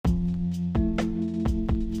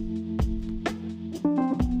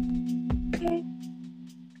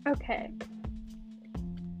Okay.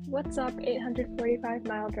 What's up, 845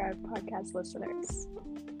 Mile Drive podcast listeners?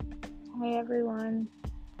 Hi, everyone.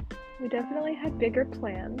 We definitely had bigger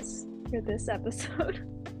plans for this episode.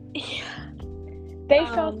 Yeah. They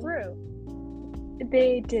fell Um, through.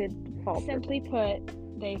 They did fall through. Simply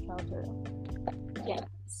put, they fell through. Yeah.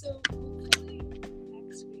 So hopefully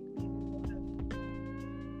next week maybe we'll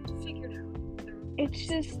have figured out the It's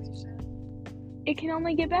just, situation. it can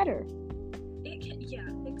only get better.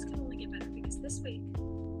 Things can only get better because this week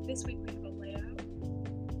we have a layout,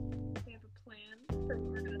 we have a plan for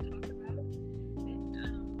what we're going to talk about, and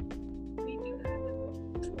we do have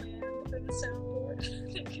a plan for the soundboard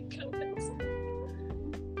that could go with.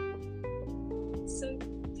 So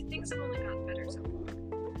things have only gotten better so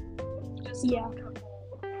far. Just Yeah. a couple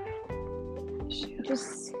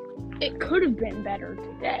issues. It could have been better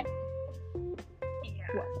today. Yeah.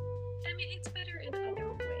 What? I mean, it's better in other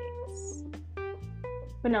ways.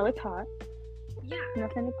 But no, it's hot. Yeah.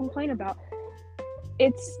 Nothing to complain about.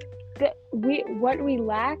 It's what we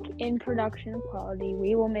lack in production quality,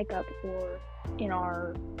 we will make up for in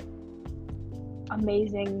our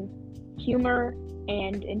amazing humor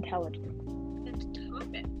and intelligence. And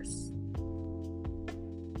topics.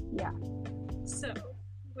 Yeah. So,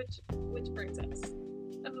 which brings us.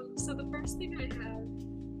 So the first thing I have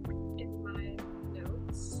in my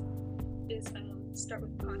notes is start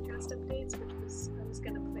with podcast updates, which was I was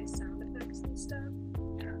gonna play sound effects and stuff.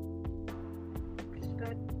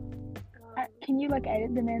 But Can you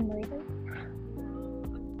edit them in later?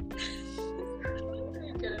 I'm not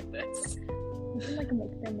very good at this. We can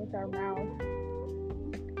mix them with our mouth.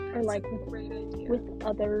 Or That's a great idea. with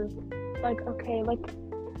other,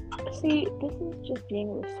 see, this is just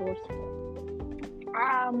being resourceful.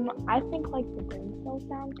 I think the brain cell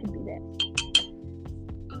sound could be this,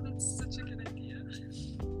 Oh, that's such a good idea.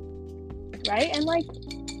 right? And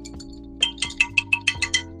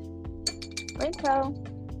brain cell.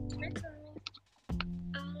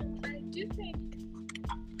 I do think,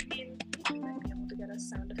 we might be able to get us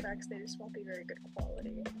sound effects, they just won't be very good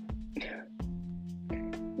quality.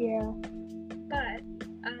 Yeah. But,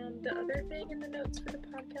 the other thing in the notes for the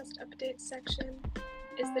podcast updates section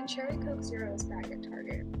is that Cherry Coke Zero is back at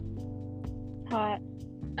Target. Hot.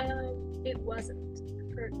 It wasn't,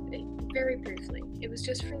 very briefly. It was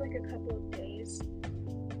just for a couple of days.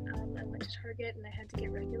 I went to Target and I had to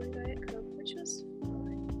get regular Diet Coke, which was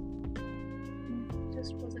fine. It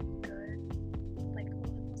just wasn't good. It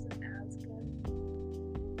wasn't as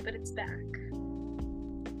good. But it's back.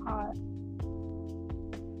 Hot.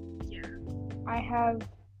 Yeah. I have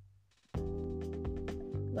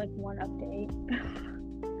one update.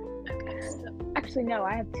 Okay, so Actually, no,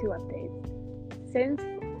 I have two updates. Since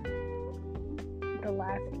the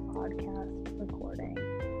last podcast recording,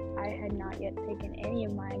 I had not yet taken any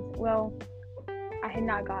of my, I had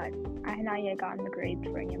not yet gotten the grades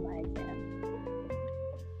for any of my exams.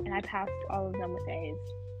 And I passed all of them with A's.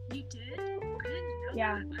 you did? I didn't know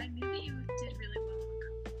Yeah. that. I knew that you did really well on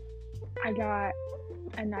a couple. I got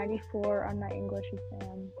a 94 on my English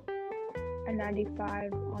exam, a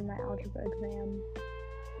 95 on my algebra exam,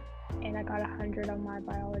 and I got 100 on my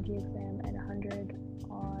biology exam and 100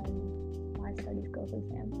 on my study skills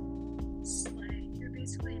exam. Slay. You're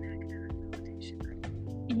basically an academic validation girl.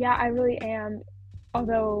 Yeah, I really am.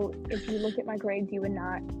 Although, if you look at my grades, you would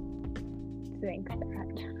not think that.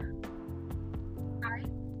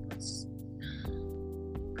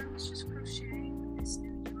 I was just crocheting with this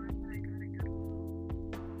new yarn that I got at Goodwill,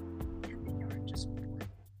 and the yarn just broke.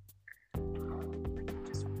 It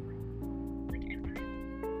just broke. And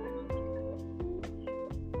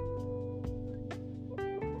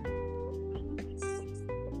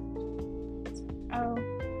Oh.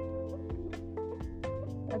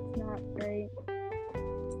 That's not great.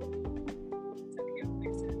 it's okay, I'll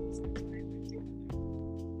fix it. So it's fine.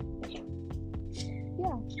 Yeah. You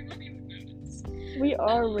won't even notice. We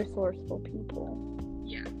are resourceful people.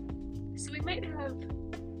 Yeah. So we might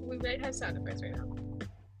have sound effects right now.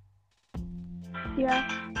 Yeah.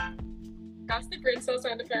 That's the brain cell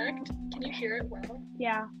sound effect. Can you hear it well?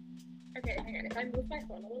 Yeah. Okay, hang on. If I move my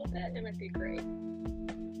phone a little bit, it might be great.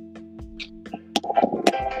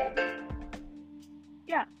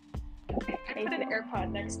 Yeah. I put an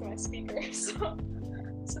AirPod next to my speaker, so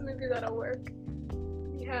maybe that'll work.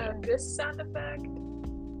 We have this sound effect.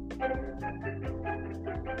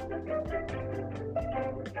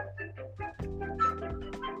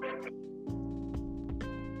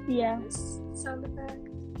 Yeah. This sound effect.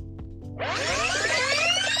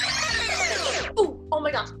 Ooh, oh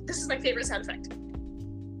my gosh, this is my favorite sound effect.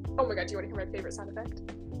 Oh my god, do you want to hear my favorite sound effect?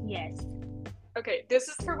 Yes. Okay, this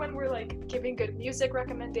is for when we're like giving good music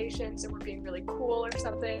recommendations and we're being really cool or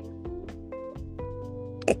something.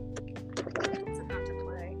 It's about to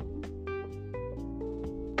play.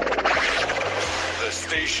 The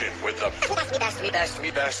station with the best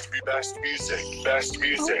music. Best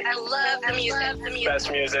music. I love the music. Best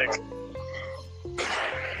music.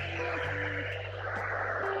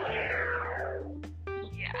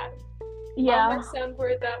 Yeah. Yeah. On my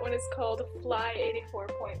soundboard, that one is called Fly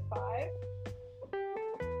 84.5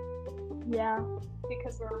 Yeah.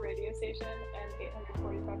 because we're a radio station and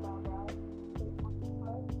 845 mile drive.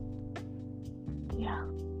 Yeah.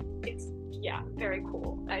 It's, yeah, very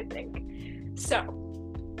cool, I think. So,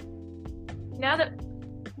 now that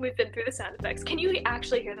we've been through the sound effects, can you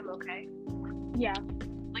actually hear them okay? Yeah.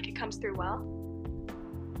 Like it comes through well?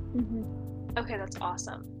 Mhm. Okay, that's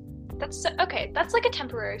awesome. That's okay, that's like a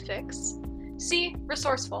temporary fix. See,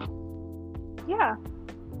 resourceful. Yeah.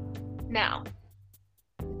 Now,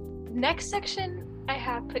 next section I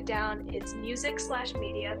have put down is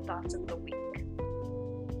music/media thoughts of the week.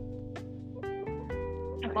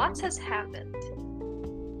 Lots has happened.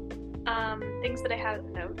 Things that I have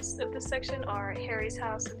in notes of this section are Harry's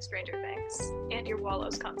house and Stranger Things, and your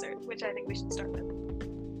Wallows concert, which I think we should start with.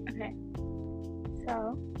 Okay.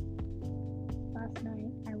 So, last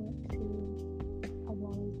night I went to a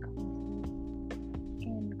Wallows concert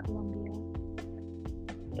in Columbia.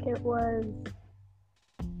 It was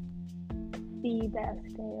the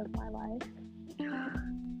best day of my life.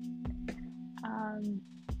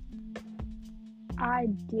 I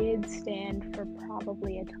did stand for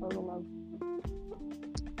probably a total of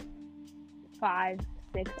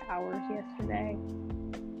 5-6 hours yesterday.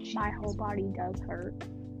 My whole body does hurt.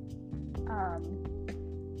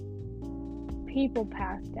 People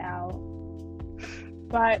passed out,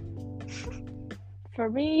 but for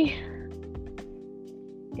me,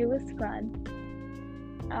 it was fun.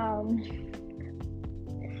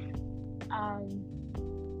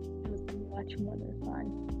 It was much more than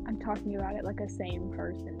fun. I'm talking about it like a sane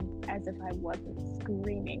person, as if I wasn't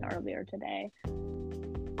screaming earlier today.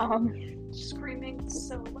 Screaming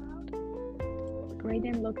so loud.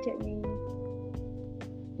 Brayden looked at me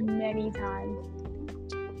many times.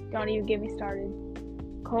 Don't even get me started.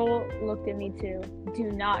 Cole looked at me too.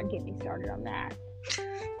 Do not get me started on that.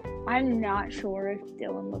 I'm not sure if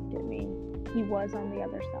Dylan looked at me. He was on the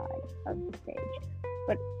other side of the stage,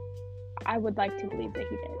 but I would like to believe that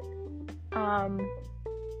he did.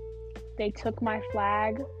 They took my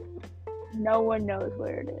flag. No one knows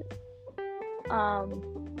where it is.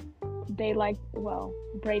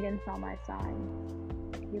 Brayden saw my sign.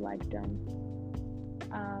 He liked them.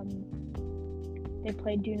 They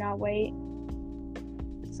played Do Not Wait.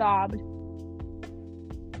 Sobbed.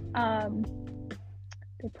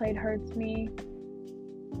 They played Hurts Me.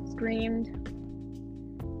 Screamed.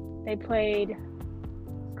 They played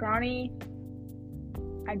Scrawny.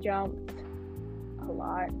 I jumped a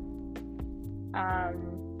lot.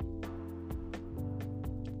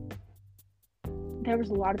 There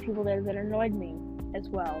was a lot of people there that annoyed me as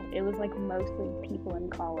well. It was like mostly people in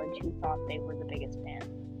college who thought they were the biggest fan.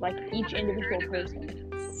 Like each individual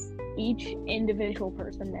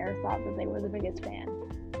person there thought that they were the biggest fan.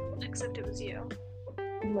 Except it was you.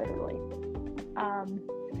 Literally.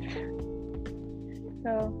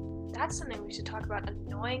 So that's something we should talk about,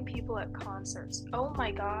 annoying people at concerts. Oh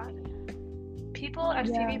my god. People at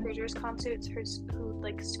Phoebe Bridgers concerts who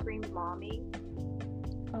like scream mommy.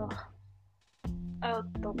 Ugh. Oh,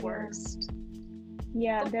 the worst.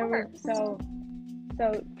 Yeah, The there worst. were so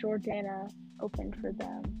Jordana opened for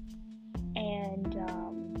them, and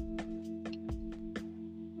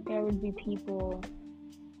there would be people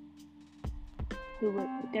who would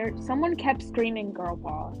there. Someone kept screaming "girl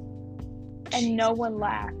boss," and no one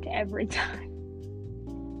laughed every time.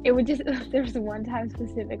 It would just. There was one time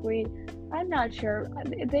specifically. I'm not sure. I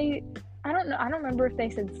don't know. I don't remember if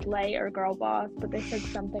they said slay or girl boss, but they said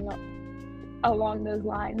something along those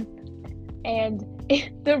lines. And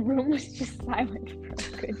the room was just silent for a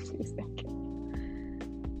good 2 seconds.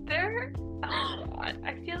 Oh god,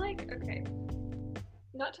 I feel like, okay,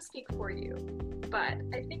 not to speak for you, but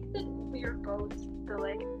I think that we are both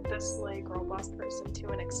the slay girl boss person to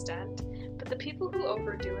an extent, but the people who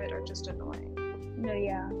overdo it are just annoying. No,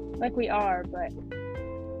 yeah, like we are, but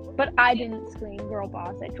I didn't scream girl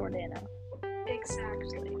boss at Jordana.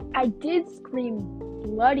 Exactly. I did scream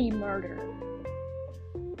bloody murder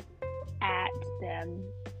at them,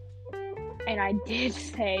 and I did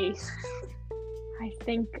say, I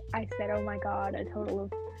think I said oh my god a total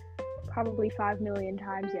of probably 5 million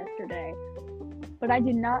times yesterday, but I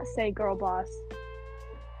did not say girl boss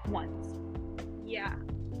once. Yeah.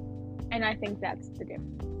 And I think that's the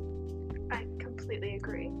difference. I completely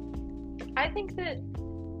agree. I think that,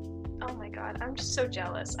 oh my god, I'm just so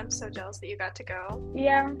jealous. I'm so jealous that you got to go.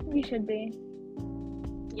 Yeah, you should be.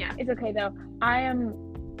 Yeah. It's okay though.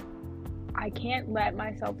 I can't let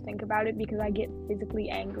myself think about it because I get physically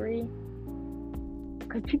angry.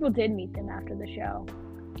 Because people did meet them after the show.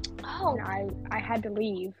 Oh. And I had to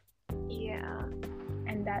leave. Yeah.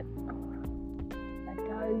 And that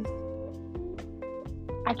does...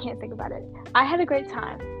 I can't think about it. I had a great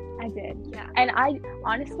time. I did. Yeah. And I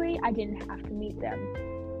didn't have to meet them.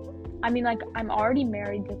 I mean, like, I'm already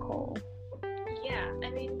married to Cole. Yeah. I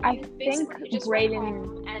mean, I think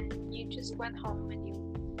Brayden... And you just went home and you...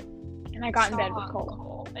 And I got in bed with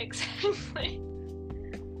Cole. Exactly.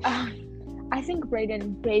 I think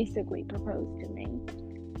Brayden basically proposed to me.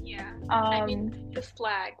 Yeah. I mean, the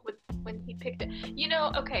flag when he picked it. You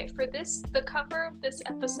know, okay, for the cover of this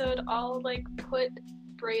episode, I'll like put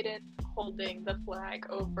Brayden holding the flag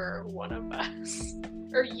over one of us.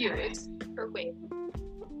 Or you. Wait.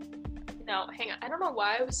 No, hang on. I don't know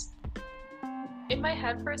why I was in my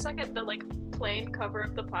head for a second. The like plain cover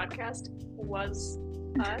of the podcast was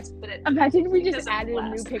us, but imagine we just added a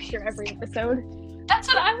new picture every episode. That's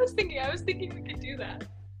what I was thinking. I was thinking we could do that.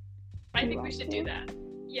 I think we should do that.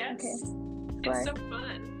 Yes. Okay. It's so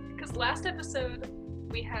fun. Because last episode,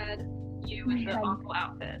 we had you in the awful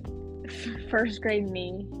outfit. First grade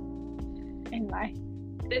me. And my...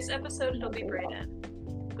 This episode, it'll be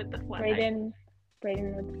Brayden with the flag. Brayden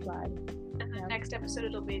with the flag. And the next episode,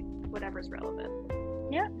 it'll be whatever's relevant.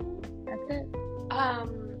 Yeah. That's it.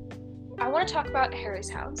 I want to talk about Harry's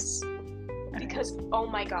house. Because, oh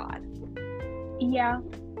my god. Yeah.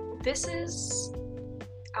 This is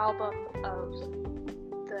album of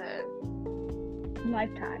the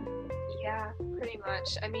lifetime. Yeah, pretty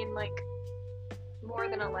much. I mean, like, more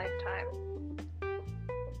than a lifetime.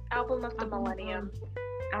 Album of the millennium.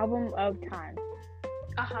 Album of time.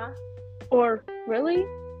 Uh-huh. Or, really?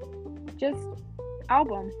 Just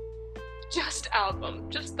album. Just album.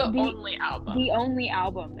 Just the only album. The only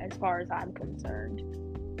album, as far as I'm concerned.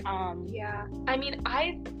 Yeah. I mean,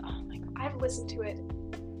 I've listened to it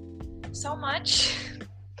so much.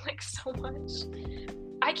 Like, so much.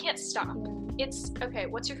 I can't stop. Yeah. It's, okay,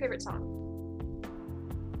 what's your favorite song?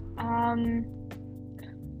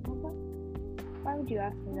 Why would you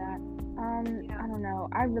ask me that? I don't know.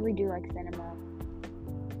 I really do like cinema.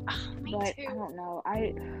 Me but too. I don't know.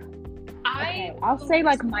 I'll say,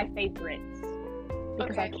 like, my favorites.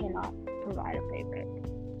 Because I cannot provide a favorite.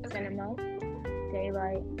 Okay. Cinema,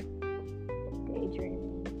 Daylight,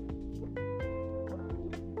 Daydreaming,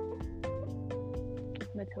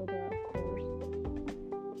 Matilda, of course.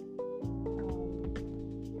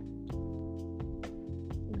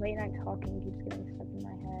 Late Night Talking keeps getting stuck in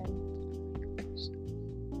my head.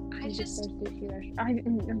 I'm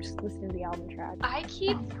just listening to the album track.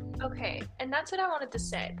 Okay, and that's what I wanted to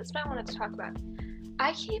say. That's what I wanted to talk about.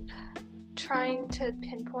 I keep trying to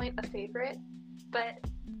pinpoint a favorite, but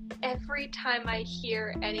every time I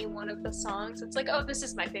hear any one of the songs, it's like, oh, this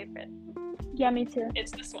is my favorite. Yeah, me too.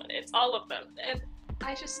 It's this one. It's all of them. And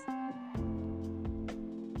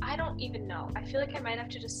I don't even know. I feel like I might have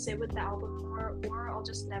to just sit with the album more, or I'll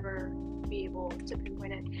just never be able to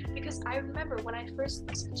pinpoint it. Because I remember when I first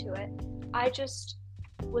listened to it, I just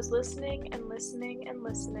was listening and listening and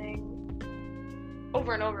listening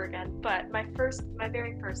over and over again. But my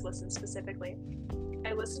very first listen specifically,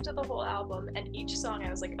 I listened to the whole album, and each song I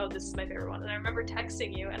was like, oh, this is my favorite one. And I remember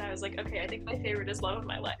texting you, and I was like, okay, I think my favorite is Love of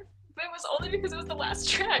My Life. But it was only because it was the last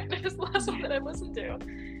track. It was the last one that I listened to.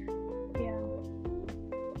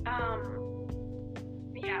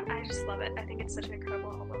 Yeah, I just love it. I think it's such an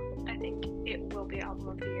incredible album. I think it will be album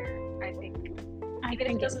of the year. I think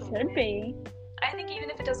it should be. I think even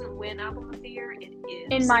if it doesn't win album of the year, it is.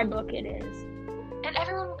 In my book, it is. And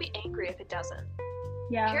everyone will be angry if it doesn't.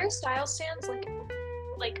 Yeah. Harry Styles stands,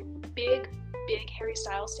 like big Harry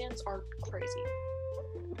Styles stands are crazy.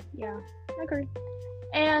 Yeah, I agree.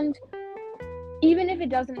 And even if it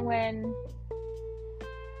doesn't win,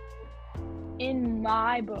 in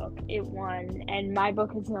my book, it won, and my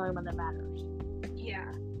book is the only one that matters.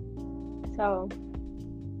 Yeah. So,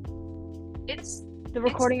 the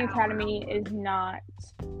Recording Academy is not...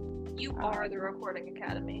 You are the Recording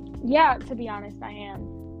Academy. Yeah, to be honest, I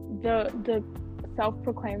am. The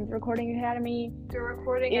self-proclaimed Recording Academy... The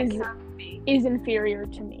Recording Academy is inferior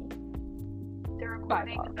to me. The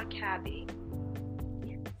Recording Academy.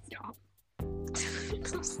 Stop.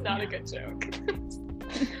 It's not a good joke.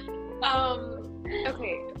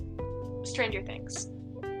 Okay. Stranger Things.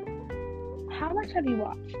 How much have you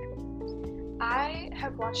watched? I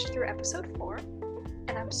have watched through episode 4,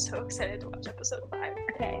 and I'm so excited to watch episode 5.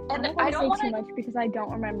 Okay, And I'm I not don't gonna say wanna- too much because I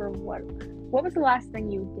don't remember what was the last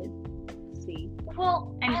thing you did see.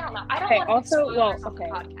 Well, And- I don't know. I don't okay, want to also- spoilers well, on the okay.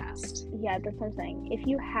 podcast. Yeah, that's what I'm saying. If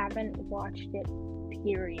you haven't watched it,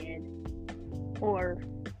 period, or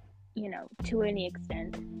to any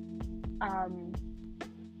extent, I'm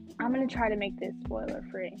gonna try to make this spoiler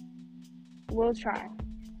free. We'll try.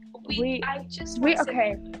 I just we- want to say okay.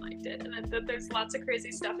 I really liked it, and that there's lots of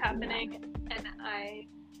crazy stuff happening, and I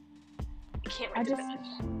can't wait to finish.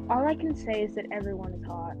 All I can say is that everyone is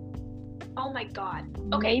hot. Oh my god.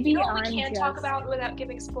 Okay, Maybe you know what I'm we can't talk just- about without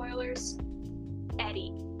giving spoilers?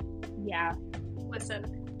 Eddie. Yeah.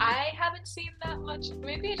 Listen, I haven't seen that much.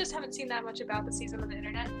 Maybe I just haven't seen that much about the season on the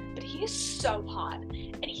internet, but he is so hot.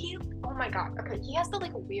 And oh my god, okay, he has the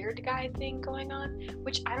like weird guy thing going on,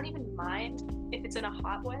 which I don't even mind if it's in a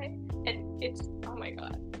hot way. And it's, oh my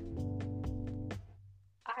god.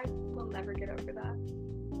 I will never get over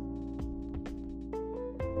that.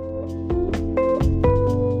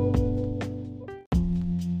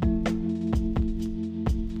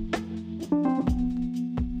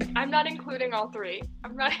 I'm not including all 3.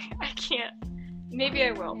 I can't. Maybe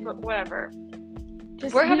I will, but whatever.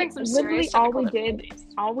 We're having some literally serious all technical we did.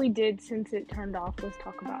 difficulties. All we did since it turned off was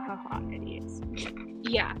talk about how hot Eddie is.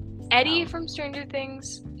 Yeah. Eddie from Stranger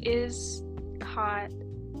Things is hot,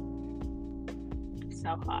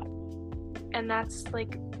 So hot. and that's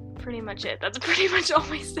like pretty much it. That's pretty much all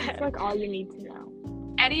we said. It's like all you need to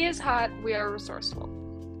know. Eddie is hot, we are resourceful.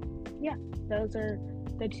 Those are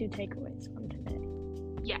the 2 takeaways from today.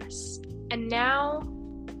 Yes. And now,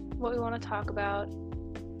 what we want to talk about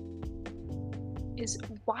is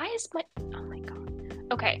oh my god.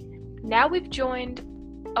 Okay, now we've joined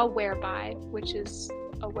a Whereby, which is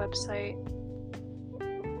a website.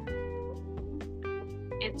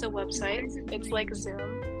 It's a website. It's like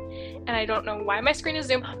Zoom. And I don't know why my screen is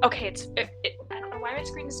Zoom. Okay, I don't know why my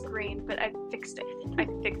screen is green, but I fixed it.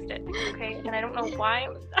 Okay? And I don't know why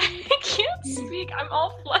I can't speak. I'm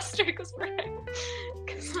all flustered because we're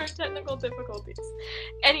technical difficulties.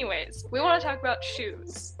 Anyways, we want to talk about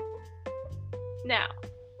shoes. Now,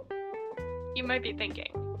 you might be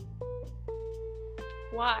thinking,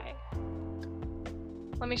 why?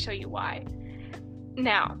 Let me show you why.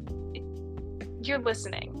 Now, you're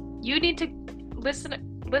listening. You need to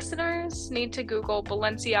listeners need to Google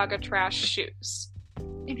Balenciaga trash shoes.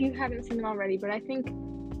 If you haven't seen them already, but I think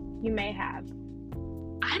you may have.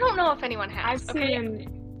 I don't know if anyone has. I've seen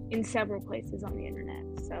them in several places on the internet.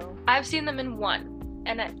 So I've seen them in one,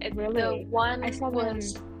 and Really? the one I saw them.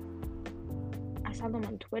 was I saw them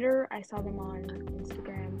on Twitter. I saw them on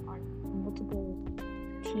Instagram, on multiple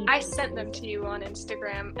T I sent them to you on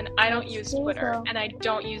Instagram, and I don't That's use cool, Twitter, though. and I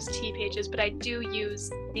don't use T pages, but I do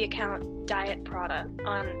use the account Diet Prada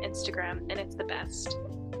on Instagram, and it's the best.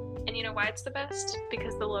 And you know why it's the best?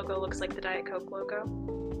 Because the logo looks like the Diet Coke logo.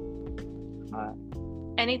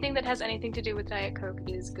 Anything that has anything to do with Diet Coke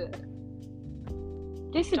is good.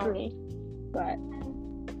 Disagree, but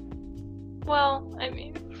Well, I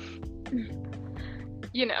mean,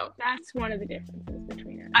 you know, that's one of the differences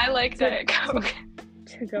between us. I like Diet Coke.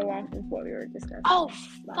 To go off of what we were discussing. Oh,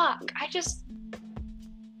 last fuck. week. I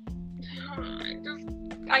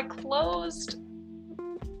closed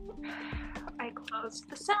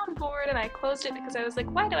the soundboard, and I closed it because I was like,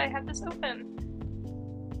 why do I have this open?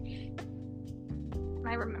 And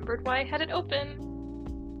I remembered why I had it open.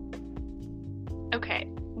 Okay,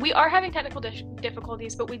 we are having technical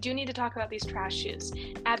difficulties, but we do need to talk about these trash shoes.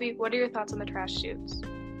 Abbie, what are your thoughts on the trash shoes?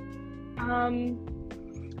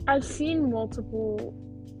 I've seen multiple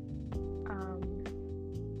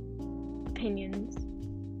opinions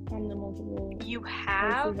on the multiple You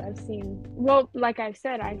have? places I've seen. Well, like I've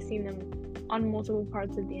said, I've seen them on multiple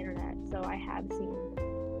parts of the internet, so I have seen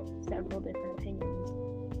several different opinions.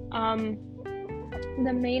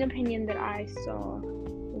 The main opinion that I saw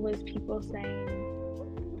was people saying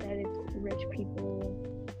that it's rich people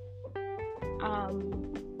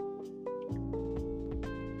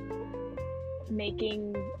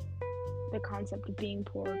making the concept of being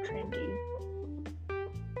poor trendy.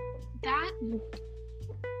 That,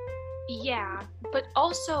 yeah, but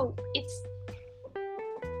also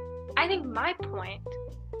I think my point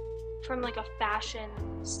from like a fashion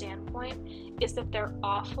standpoint is that they're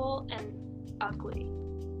awful and ugly.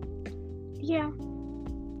 Yeah.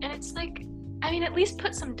 And it's like, I mean, at least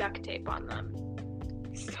put some duct tape on them.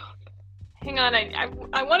 Stop. Hang on,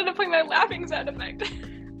 I wanted to play my laughing sound effect,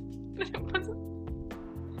 but it wasn't.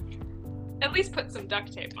 At least put some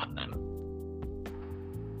duct tape on them.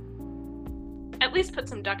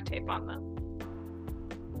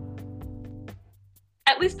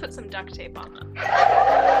 At least put some duct tape on them.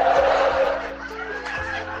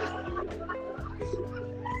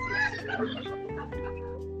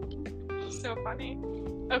 So funny.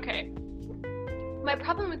 Okay. My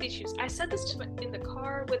problem with these shoes, I said this in the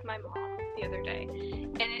car with my mom the other day,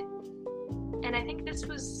 and I think this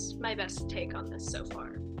was my best take on this so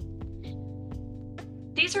far.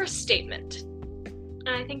 These are a statement, and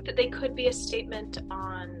I think that they could be a statement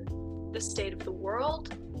on the state of the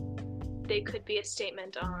world. They could be a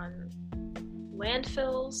statement on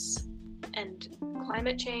landfills and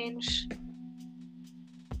climate change,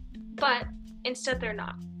 but instead they're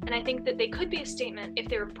not. And I think that they could be a statement if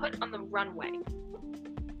they were put on the runway.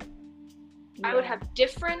 I would have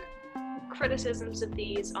different criticisms of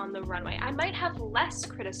these on the runway. I might have less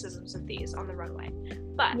criticisms of these on the runway,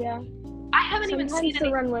 but I haven't even seen Sometimes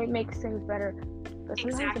the runway makes things better, but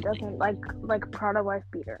sometimes it doesn't. Like Prada wife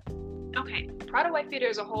beater. Okay, Prada wife beater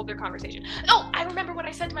is a whole other conversation. Oh, I remember what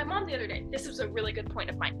I said to my mom the other day. This was a really good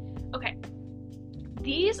point of mine. Okay,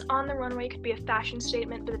 these on the runway could be a fashion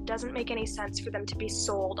statement, but it doesn't make any sense for them to be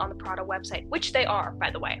sold on the Prada website, which they are,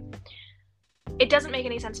 by the way. It doesn't make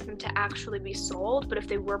any sense for them to actually be sold, but if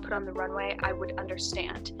they were put on the runway, I would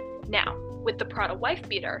understand. Now, with the Prada wife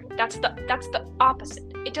beater, that's the opposite.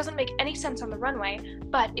 It doesn't make any sense on the runway,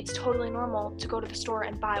 but it's totally normal to go to the store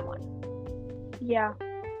and buy one. Yeah.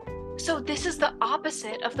 So this is the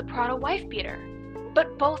opposite of the Prada wife beater,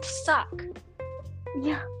 but both suck.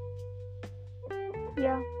 Yeah.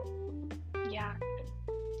 Yeah. Yeah.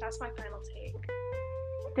 That's my final take.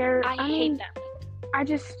 I hate them.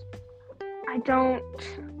 I don't.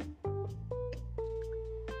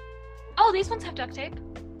 Oh, these ones have duct tape.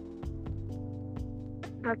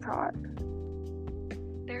 That's hot.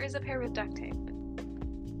 There is a pair with duct tape.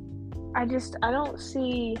 I don't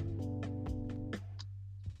see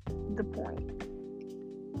the point.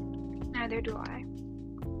 Neither do I.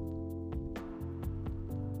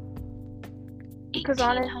 Because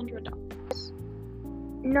 $1,800.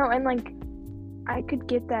 No, and I could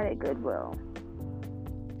get that at Goodwill.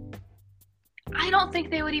 I don't think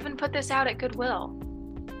they would even put this out at Goodwill.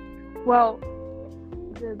 Well,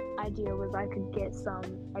 the idea was I could get some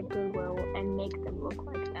at Goodwill and make them look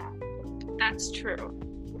like that. That's true.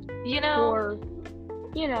 For,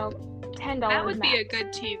 $10 that would max. be a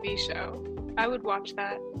good TV show. I would watch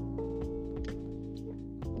that.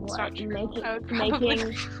 It's not true.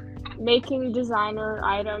 Making designer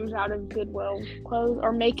items out of Goodwill clothes,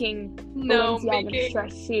 or making Balenciaga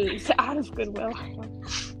dress shoes out of Goodwill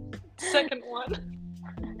items. Second one.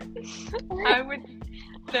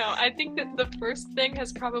 I think that the first thing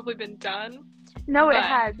has probably been done. No, it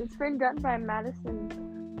has. It's been done by Madison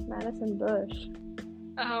Bush.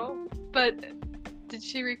 Oh, but did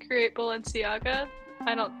she recreate Balenciaga?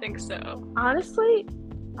 I don't think so. Honestly,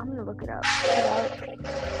 I'm gonna look it up.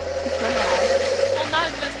 Well,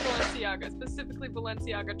 not just Balenciaga, specifically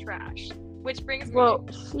Balenciaga trash. Which brings me... Well,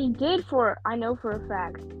 she did I know for a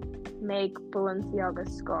fact, make Balenciaga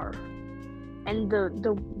scarf. And the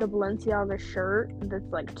Balenciaga shirt,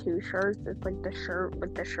 that's like two shirts. It's like the shirt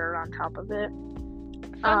with the shirt on top of it.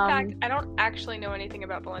 Fun fact, I don't actually know anything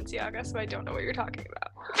about Balenciaga, so I don't know what you're talking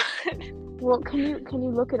about. Well, can you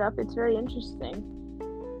look it up? It's very interesting.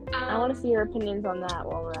 I want to see your opinions on that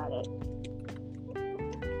while we're at it.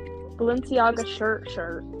 Balenciaga shirt.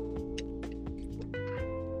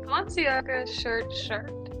 Balenciaga shirt.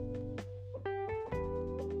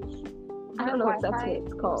 I don't know if that's what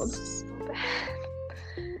it's called. So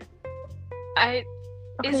bad.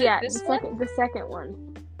 The second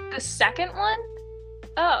one. The second one?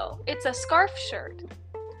 Oh, it's a scarf shirt.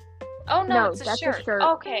 Oh no, it's a shirt.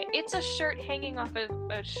 Okay, it's a shirt hanging off of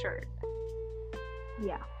a shirt.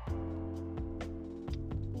 Yeah.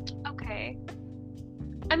 Okay.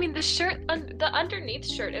 I mean, the underneath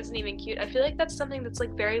shirt isn't even cute. I feel like that's something that's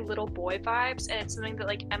like very little boy vibes, and it's something that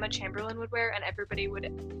like Emma Chamberlain would wear, and everybody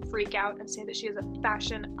would freak out and say that she is a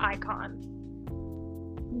fashion icon.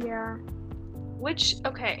 Yeah. Which,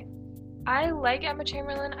 okay, I like Emma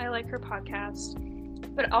Chamberlain. I like her podcast,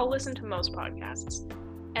 but I'll listen to most podcasts,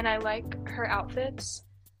 and I like her outfits,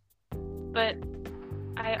 but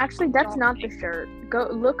that's not the shirt. Go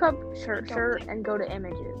look up shirt and go to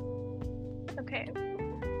images. Okay,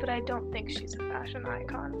 but I don't think she's a fashion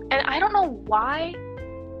icon, and I don't know why.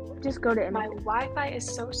 Just go to images. My Wi-Fi is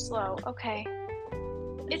so slow. Okay,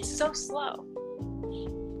 it's so slow,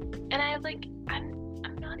 and I'm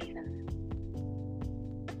not even.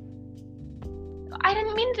 I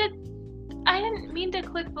didn't mean to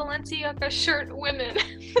click Balenciaga shirt women.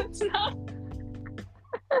 It's not.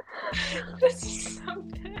 This is so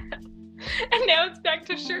bad. And now it's back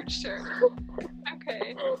to shirt.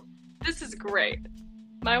 Okay. This is great.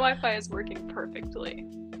 My Wi-Fi is working perfectly.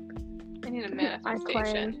 I need a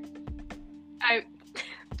manifestation.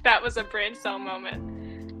 That was a brain cell moment.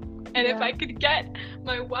 And if I could get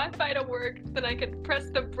my Wi-Fi to work, then I could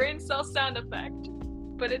press the brain cell sound effect.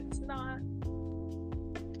 But it's not.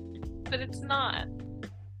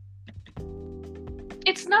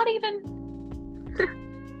 It's not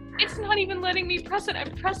even letting me press it.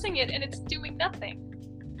 I'm pressing it and it's doing nothing.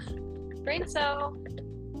 Brain cell.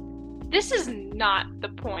 This is not the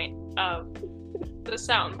point of the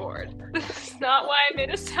soundboard. This is not why I made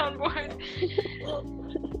a soundboard.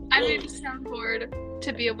 I made a soundboard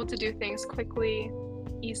to be able to do things quickly,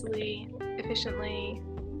 easily, efficiently.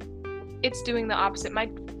 It's doing the opposite. My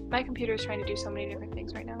computer is trying to do so many different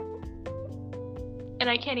things right now. And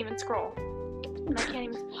I can't even scroll.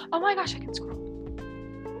 Oh my gosh, I can scroll.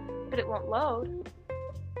 But it won't load.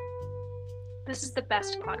 This is the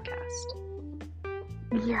best podcast.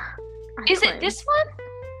 Yeah. Is it this one?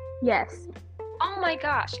 Yes. Oh my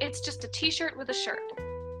gosh, it's just a t-shirt with a shirt.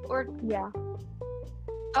 Or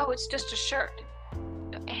oh, it's just a shirt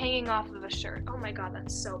hanging off of a shirt. Oh my god,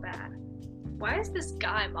 that's so bad. Why is this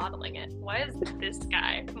guy modeling it? Why is this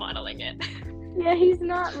guy modeling it? Yeah, he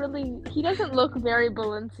doesn't look very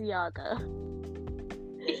Balenciaga.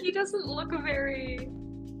 He doesn't look very...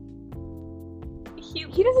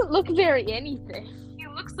 He doesn't look very anything. He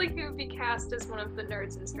looks like he would be cast as one of the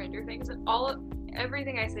nerds in Stranger Things, and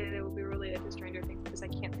everything I say today will be related to Stranger Things because I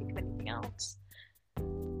can't think of anything else.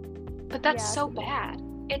 But that's so bad.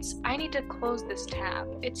 I need to close this tab.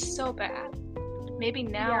 It's so bad. Maybe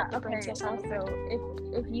now the brain cell sound effect.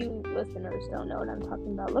 If you listeners don't know what I'm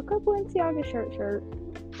talking about, look up Balenciaga shirt.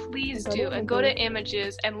 Please do, and go to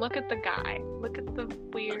images and look at the guy. Look at the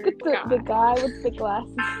weird guy. The guy with the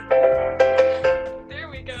glasses. There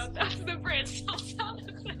we go. That's the brain cell sound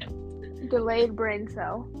effect. Delayed brain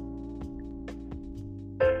cell.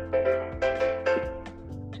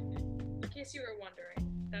 In case you were wondering,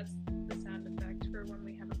 that's the sound effect for when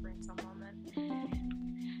we have a brain cell moment.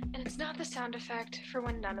 And it's not the sound effect for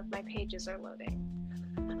when none of my pages are loading.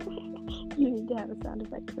 You need to have a sound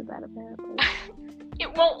effect for that, apparently.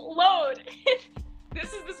 It won't load!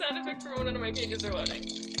 This is the sound effect for when none of my pages are loading.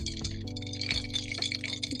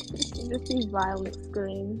 Just these violent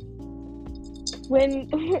screams. When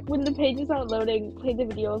the pages aren't loading, play the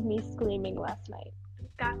video of me screaming last night.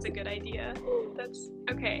 That's a good idea. That's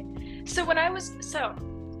okay. What I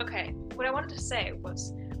wanted to say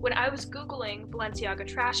was, when I was Googling Balenciaga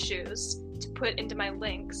trash shoes to put into my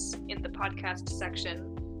links in the podcast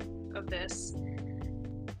section of this,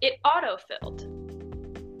 it autofilled.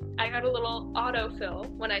 I got a little autofill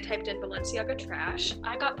when I typed in Balenciaga trash.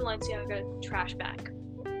 I got Balenciaga trash bag.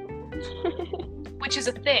 Which is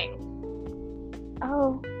a thing.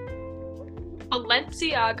 Oh.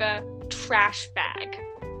 Balenciaga trash bag.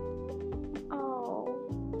 Oh.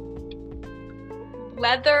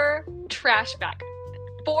 Leather trash bag.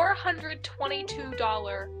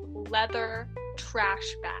 $422 leather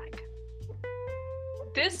trash bag.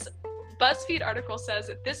 This BuzzFeed article says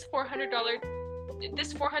that this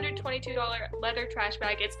 $422 leather trash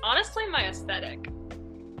bag, it's honestly my aesthetic.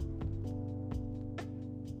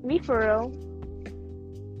 Me for real.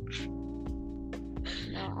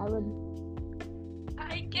 No, I would.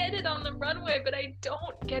 I get it on the runway, but I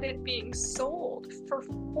don't get it being sold for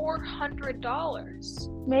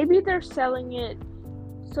 $400. Maybe they're selling it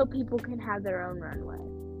so people can have their own runway.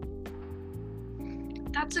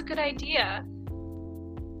 That's a good idea.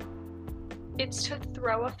 It's to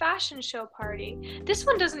throw a fashion show party. This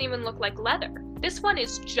one doesn't even look like leather. This one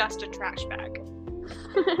is just a trash bag.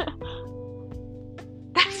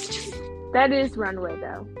 That is runway,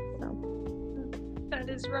 though. So. That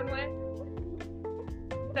is runway.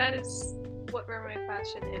 That is what runway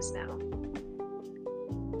fashion is now.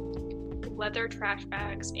 Leather trash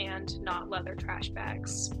bags and not leather trash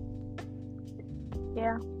bags.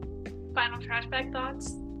 Yeah. Final trash bag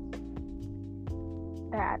thoughts?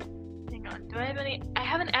 Bad. Hang on. Do I have any? I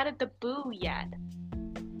haven't added the boo yet.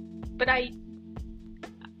 But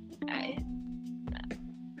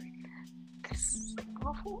this is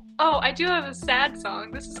awful. Oh, I do have a sad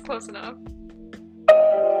song. This is close enough.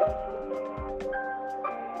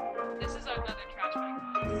 This is our leather trash bag.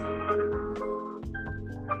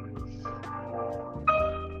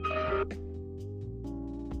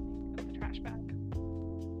 The trash bag.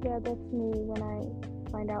 Yeah, that's me when I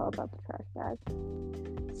find out about the trash bag.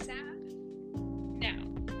 Sad. Now,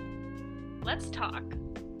 let's talk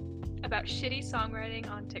about shitty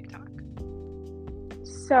songwriting on TikTok.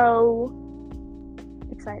 So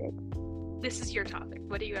excited. This is your topic.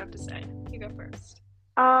 What do you have to say? You go first.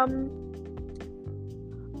 I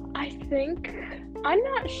I think I'm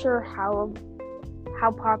not sure how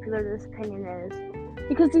popular this opinion is,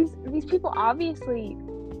 because these people obviously,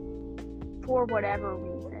 for whatever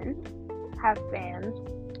reason, have fans.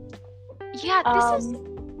 Yeah, this is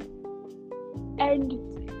and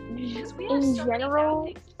because we have in so general,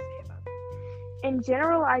 many bad things to say about it. in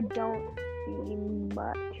general, I don't see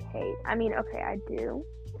much hate. I mean, okay, I do.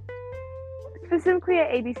 Specifically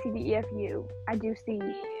at ABCDEFU, I do see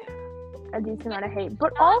a decent amount of hate,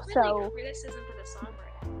 but Not also really criticism for the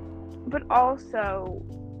songwriting. but also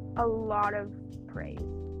a lot of praise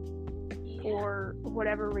for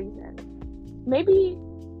whatever reason. Maybe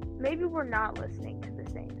we're not listening to the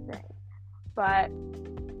same thing, but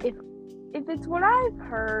if it's what I've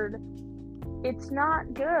heard, it's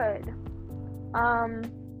not good.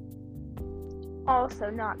 Also,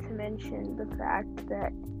 not to mention the fact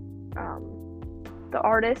that the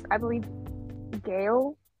artist, I believe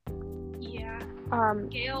Gail. Yeah.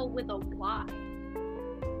 Gail with a Y.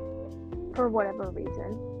 For whatever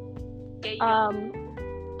reason. Gail.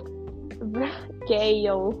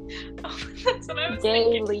 Gail. Oh, that's what I was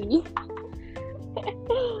thinking. Gaily.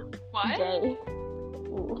 What? Gay.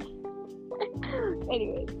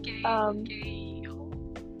 Anyway.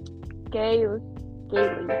 Gail.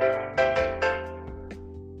 Gaily.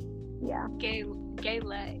 Yeah.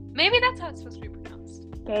 Gayle. Maybe that's how it's supposed to be pronounced.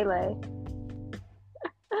 Gayle.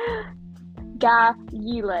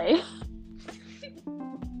 Gayle.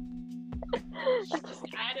 I just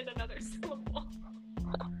added another syllable.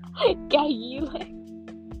 Gayle.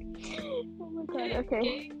 Oh my god,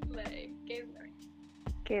 okay.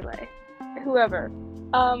 Gayle. Whoever.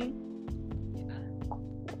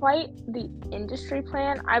 Quite the industry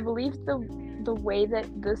plan. I believe the way that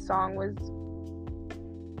the song was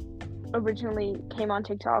originally came on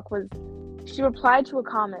TikTok was she replied to a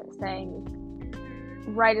comment saying,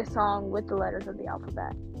 write a song with the letters of the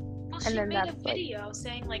alphabet. Well, and she then made that's a video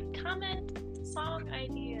saying, comment song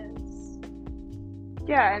ideas.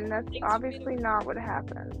 Yeah, and that's obviously not what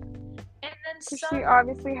happened. And then she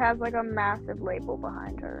obviously has, a massive label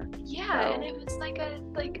behind her. Yeah, so. And it was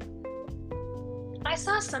I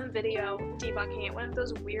saw some video debunking it, one of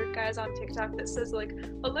those weird guys on TikTok that says,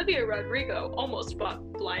 Olivia Rodrigo almost bought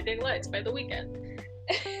Blinding Lights by The Weeknd.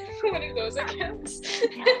 One of those accounts.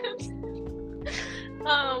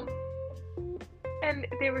 And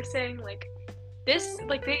they were saying, this,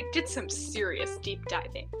 they did some serious deep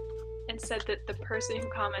diving and said that the person who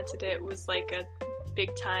commented it was, a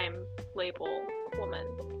big-time label woman.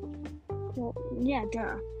 Well, yeah,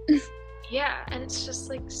 duh. Yeah, and it's just,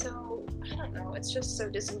 so, I don't know, it's just so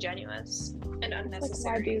disingenuous and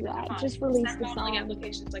unnecessary. Why do that? Just release the song.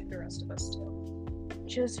 Applications like the rest of us do.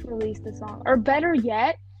 Just release the song. Or better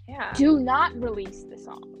yet, do not release the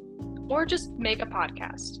song. Or just make a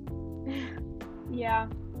podcast. Yeah.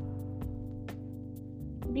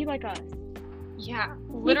 Be like us. Yeah.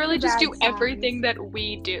 Literally just do everything that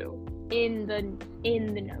we do. In the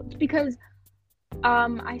notes. Because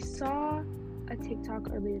I saw a TikTok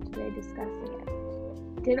earlier today discussing it.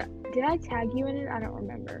 Did I tag you in it? I don't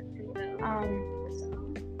remember.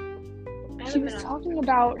 She was talking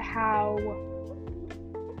about how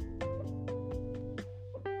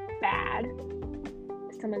bad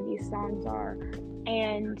some of these songs are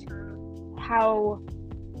and how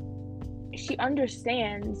she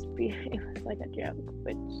understands. It was like a joke,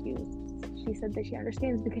 but she said that she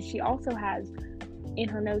understands because she also has in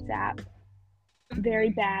her notes app very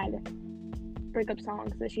bad breakup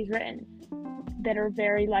songs that she's written that are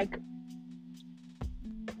very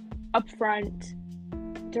upfront,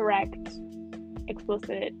 direct,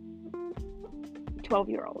 explicit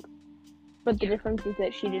 12-year-old. But the difference is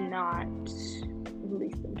that she did not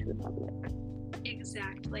release them to the public.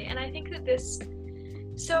 Exactly. And I think that this,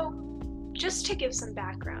 so just to give some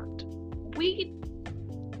background, we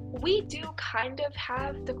do kind of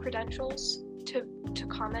have the credentials to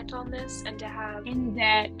comment on this and to have, in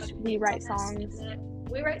that we write songs.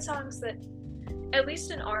 We write songs that, at least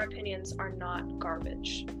in our opinions, are not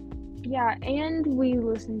garbage. Yeah, and we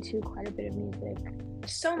listen to quite a bit of music.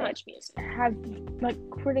 So much music. Have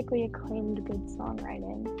critically acclaimed good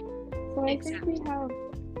songwriting. So I think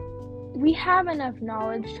we have enough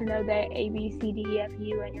knowledge to know that A, B, C, D, E, F,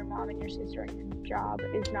 U, and your mom and your sister and your job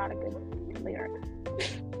is not a good lyric.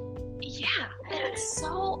 Yeah, it's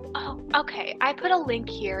so... Oh, okay. I put a link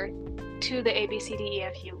here to the A, B, C, D, E,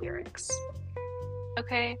 F, U lyrics.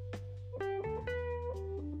 Okay?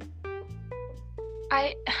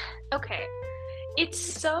 Okay. It's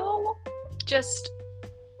so just...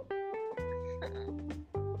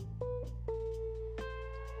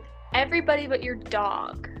 Everybody but your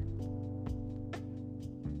dog.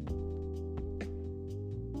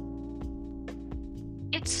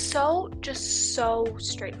 so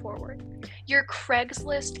straightforward. Your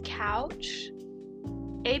Craigslist couch,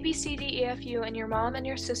 A, B, C, D, E, F, U, and your mom and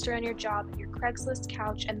your sister and your job, and your Craigslist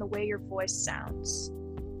couch, and the way your voice sounds.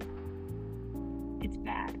 It's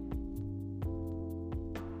bad.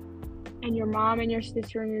 And your mom and your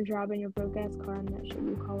sister and your job and your broke ass car and that shit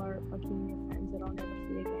you call our fucking your friends that I'll never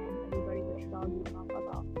see again. Everybody but your dog, you can all fuck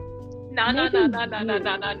off. No.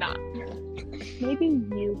 Maybe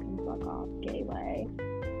you can fuck off, Gaylay.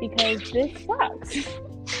 Because this sucks.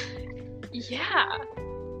 Yeah.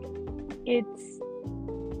 It's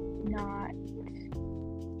not.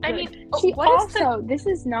 I good. mean, She what also this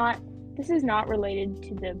is not related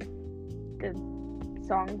to the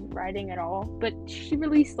songwriting at all, but she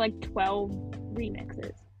released like 12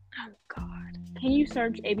 remixes. Oh god. Can you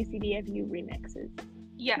search ABCDFU remixes?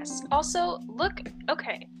 Yes. Also, look,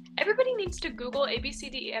 okay. Everybody needs to Google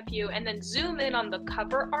ABCDEFU and then zoom in on the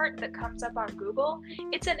cover art that comes up on Google.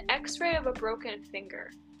 It's an X-ray of a broken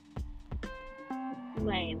finger.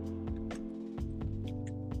 Lame.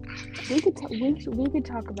 We could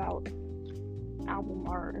talk about album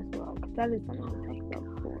art as well, because that is something we talked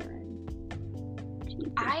about before.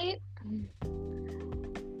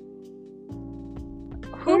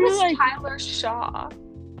 Who was Tyler Shaw?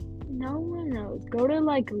 No one knows. Go to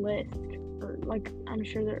list, or I'm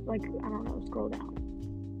sure they're I don't know. Scroll down.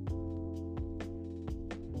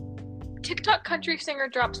 TikTok country singer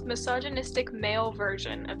drops misogynistic male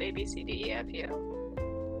version of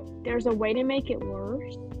ABCDEFU. There's a way to make it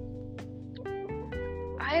worse.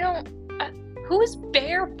 Who is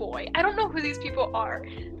Bear Boy? I don't know who these people are.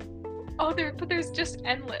 Oh, there's just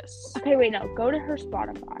endless. Okay, wait, no. Go to her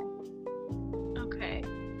Spotify. Okay.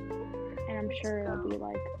 And I'm sure it'll be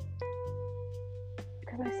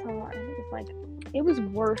because I saw it, and it was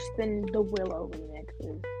worse than the Willow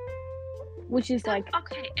remixes, which is okay.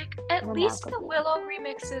 At remarkable. least the Willow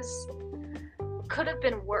remixes could have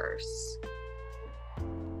been worse.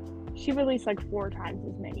 She released 4 times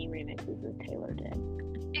as many remixes as Taylor did.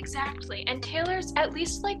 Exactly, and Taylor's at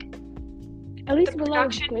least the Willow's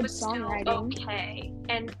production good was songwriting. still okay,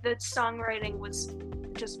 and the songwriting was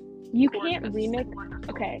just You gorgeous can't remix. and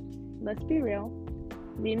wonderful. Okay, let's be real.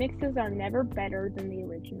 Remixes are never better than the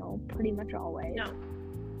original, pretty much always. No.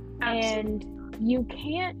 And you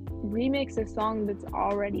can't remix a song that's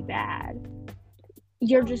already bad.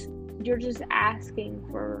 You're just asking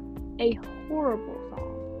for a horrible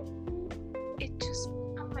song. It just,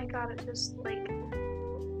 oh my god, it just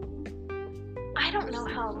I don't know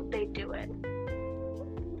how they do it.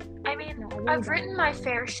 I mean, No, I really I've don't. written my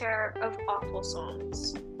fair share of awful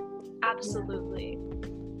songs. Absolutely.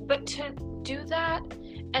 But to do that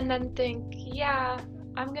and then think, yeah,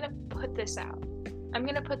 I'm gonna put this out. I'm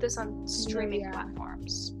gonna put this on streaming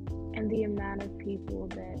platforms. And the amount of people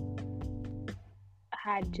that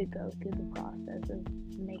had to go through the process of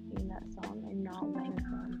making that song, and not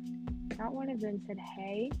one of them said,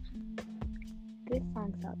 hey, this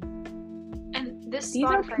song sucks. And this These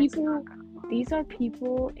are Spotify is people not gonna work. These are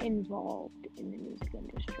people involved in the music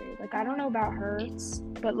industry. I don't know about her,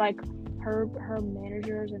 but her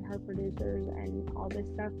managers and her producers and all this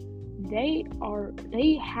stuff, they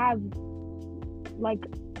have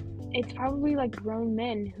it's probably grown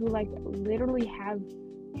men who literally have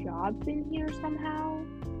jobs in here somehow.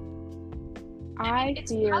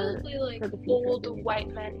 It's fear probably for the future of old the music white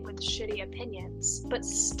industry. men with shitty opinions, but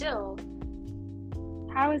still.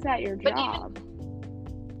 How is that your But job?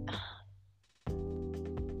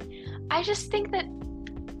 I just think that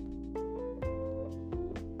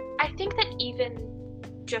even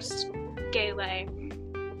just Gaylay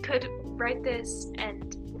could write this,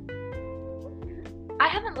 and I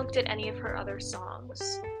haven't looked at any of her other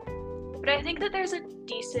songs, but I think that there's a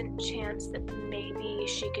decent chance that maybe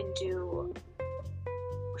she can do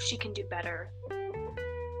better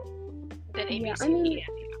than ABC. Yeah, I mean,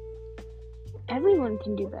 everyone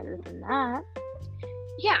can do better than that.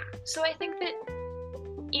 Yeah, so I think that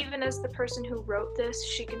even as the person who wrote this,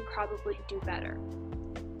 she can probably do better.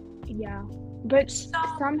 Yeah, but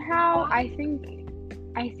somehow why- I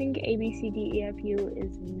think ABCDEFU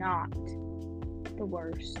is not the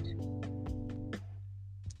worst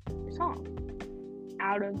song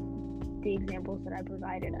out of the examples that I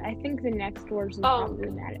provided. I think the next worst is probably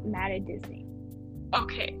Mad at Disney.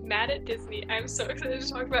 Okay, Mad at Disney. I'm so excited to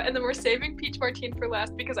talk about, and then we're saving Peach Martine for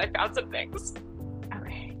last because I found some things.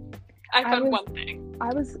 Okay. I found one thing.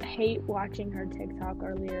 I was hate watching her TikTok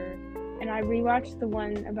earlier, and I rewatched the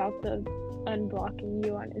one about the unblocking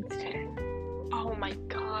you on Instagram. Oh my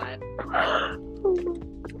god.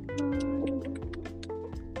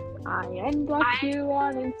 I unblocked you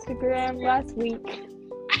on Instagram last week.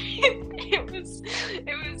 it was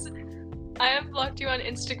I unblocked you on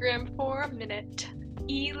Instagram for a minute.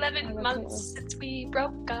 11 months since we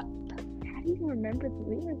broke up. How do you remember the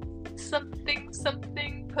lyrics?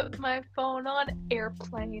 Something, put my phone on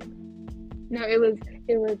airplane. No, it was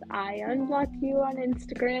I unblocked you on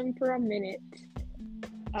Instagram for a minute.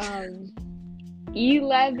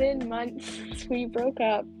 11 months since we broke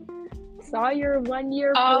up. Saw your 1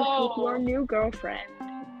 year post with your new girlfriend.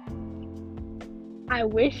 I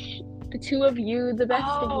wish the two of you the best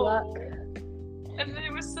of luck. And then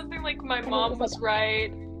it was something like my mom was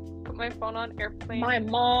right. Put my phone on airplane. My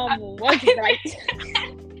mom was right.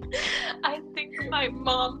 I think my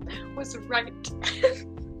mom was right.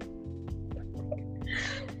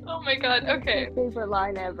 Oh my god, okay. That's my favorite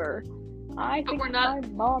line ever. I think my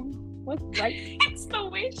mom was right. It's the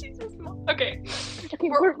way she says mom. Okay. Okay,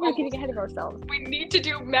 we're getting ahead of ourselves. We need to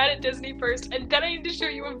do Mad at Disney first, and then I need to show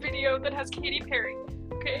you a video that has Katy Perry.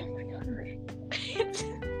 Okay? Oh my god.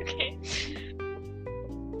 Okay.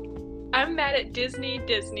 I'm mad at Disney.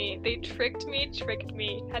 They tricked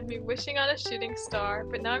me, had me wishing on a shooting star,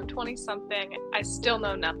 but now I'm 20-something. I still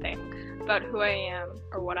know nothing about who I am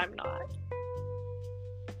or what I'm not.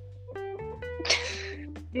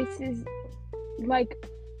 This is, like,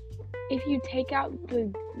 if you take out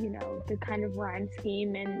the kind of rhyme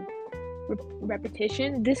scheme and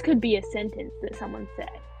repetition, this could be a sentence that someone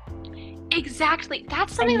said. Exactly.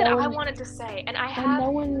 That's something that I wanted to say, and no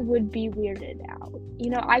one would be weirded out.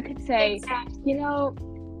 I could say, exactly.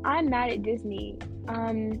 I'm mad at Disney.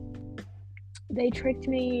 They tricked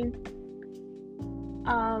me.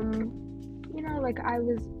 Like I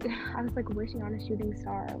was like wishing on a shooting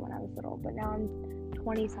star when I was little, but now I'm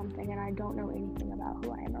 20-something and I don't know anything about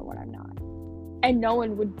who I am or what I'm not. And no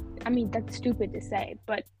one would. I mean, that's stupid to say,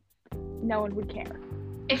 but no one would care.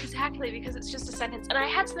 Exactly, because it's just a sentence. And I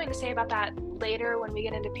had something to say about that later when we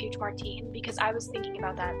get into Peach Martine, because I was thinking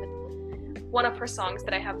about that with one of her songs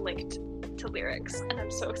that I have linked to lyrics, and I'm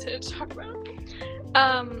so excited to talk about.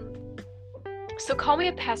 So call me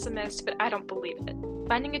a pessimist, but I don't believe it.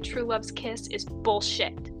 Finding a true love's kiss is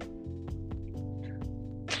bullshit.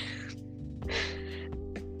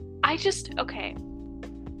 Okay.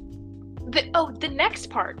 The next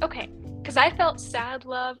part, okay. Because I felt sad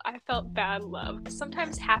love, I felt bad love.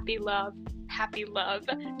 Sometimes happy love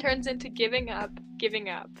turns into giving up.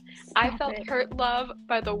 I felt hurt love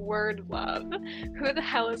by the word love. Who the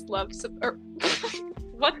hell is love?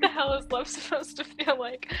 What the hell is love supposed to feel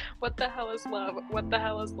like? What the hell is love? What the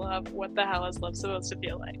hell is love? What the hell is love supposed to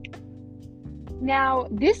feel like? Now,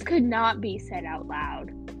 this could not be said out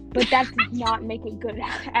loud, but that does not make it good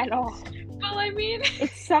at all. Well, I mean...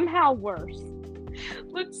 It's somehow worse.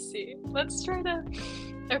 Let's see. Let's try to...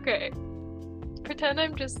 Okay. Pretend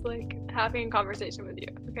I'm just, like, having a conversation with you,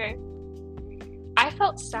 okay? I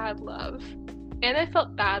felt sad love. And I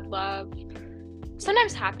felt bad love.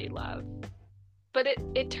 Sometimes happy love. But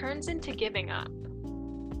it turns into giving up.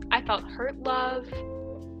 I felt hurt love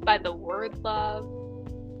by the word love.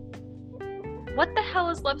 What the hell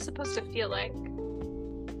is love supposed to feel like?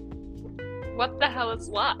 What the hell is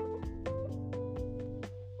love?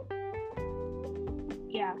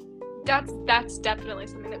 Yeah. That's definitely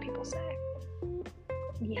something that people say.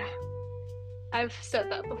 Yeah. I've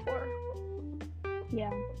said that before.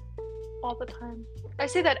 Yeah. All the time. I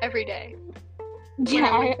say that every day.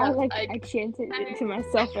 Yeah, I chant it to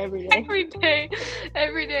myself every day.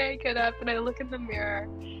 Every day I get up and I look in the mirror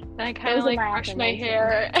and I kind of like brush my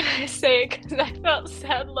hair and I say, because I felt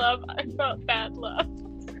sad love, I felt bad love.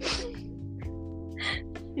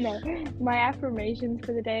 No, my affirmations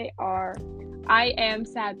for the day are: I am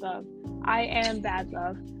sad love. I am bad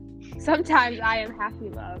love. Sometimes I am happy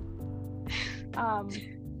love.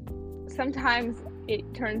 Sometimes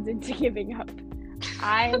it turns into giving up.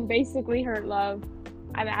 I am basically hurt love.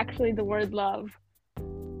 I'm actually the word love.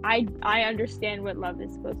 I understand what love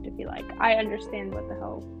is supposed to feel like. I understand what the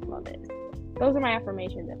hell love is. Those are my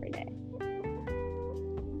affirmations every day.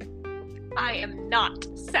 I am not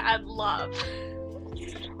sad love.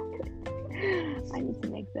 I need to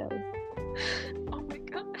make those. Oh my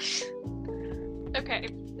gosh.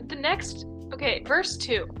 Okay, verse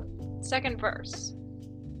 2. Second verse.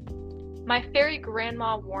 My fairy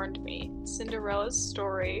grandma warned me. Cinderella's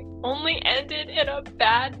story only ended in a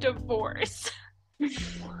bad divorce. And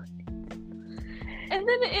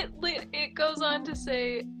then it goes on to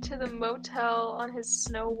say, to the motel on his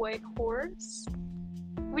snow white horse.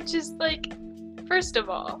 Which is like, first of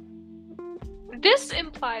all, this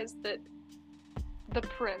implies that the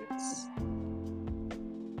prince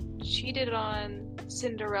cheated on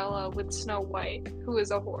Cinderella with Snow White, who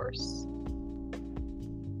is a horse.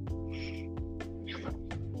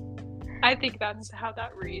 I think that's how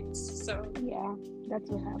that reads. So Yeah, that's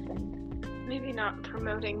what happened. maybe not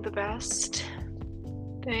promoting the best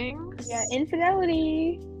things. Yeah,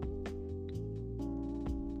 infidelity.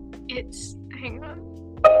 Hang on.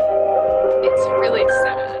 It's really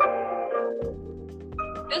sad.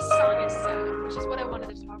 This song is sad, which is what I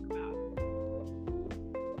wanted to talk about.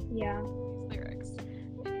 Yeah. These lyrics.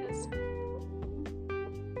 Because it's supposed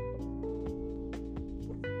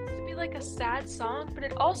to be like a sad song, but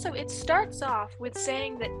it starts off with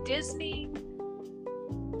saying that Disney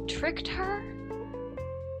tricked her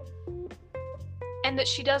and that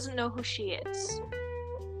she doesn't know who she is.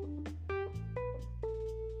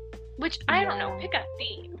 Which, I don't know, pick a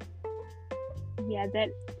theme. Yeah, that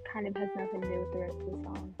kind of has nothing to do with the rest of the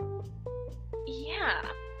song. Yeah.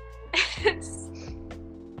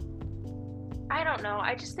 I don't know.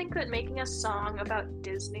 I just think that making a song about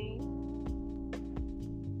Disney.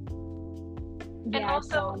 Yeah, And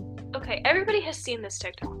also, okay, everybody has seen this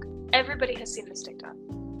TikTok.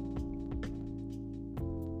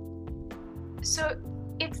 So,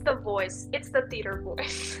 it's the voice. It's the theater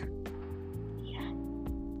voice. yeah.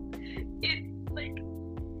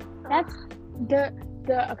 That's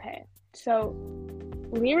okay. So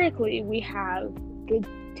lyrically, we have the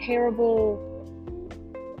terrible,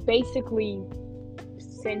 basically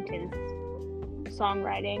sentence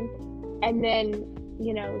songwriting, and then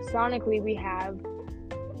sonically we have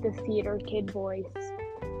the theater kid voice,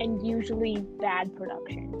 and usually bad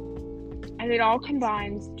production, and it all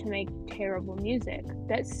combines to make terrible music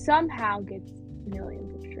that somehow gets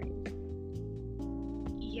millions of streams.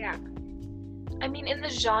 Yeah. I mean, in the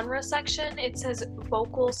genre section, it says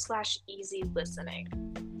vocal/easy listening.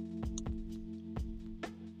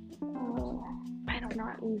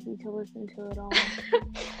 Not easy to listen to at all.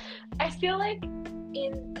 I feel like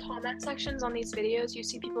in comment sections on these videos, you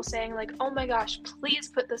see people saying like, oh my gosh, please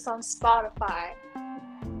put this on Spotify.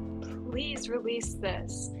 Please release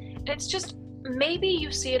this. And it's just, maybe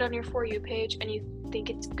you see it on your For You page and you think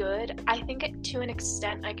it's good. I think to an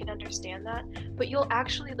extent I can understand that, but you'll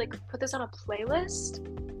actually like put this on a playlist?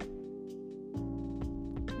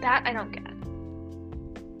 That I don't get.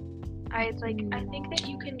 I think that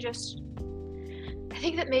you can just, I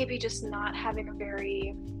think that maybe just not having a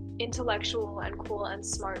very intellectual and cool and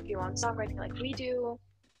smart view on songwriting like we do,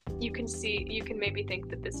 you can maybe think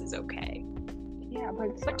that this is okay. Yeah,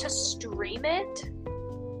 but to stream it?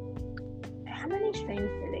 How many streams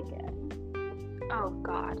did it get? Oh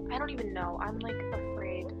god, I don't even know. I'm like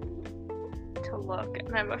afraid to look,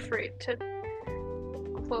 and I'm afraid to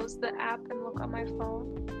close the app and look on my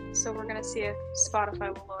phone. So we're gonna see if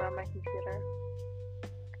Spotify will load on my computer.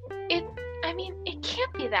 It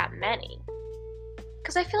can't be that many.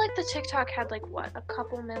 Because I feel like the TikTok had like, what, a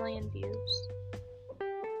couple million views?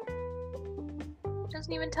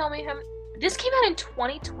 Doesn't even tell me how. This came out in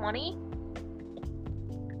 2020?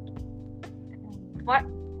 What?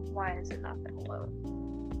 Why is it not gonna load?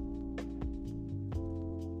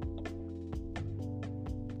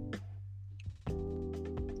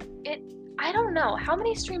 I don't know. How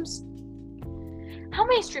many streams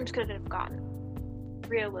could it have gotten?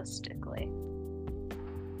 Realistically.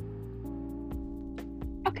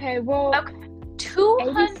 Okay, well... Okay.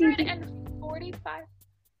 245.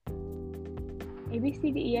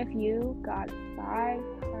 ABCDEFU got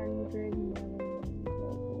 500 million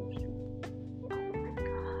global streams. Oh my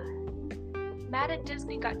god. Mad at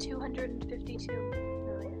Disney got 252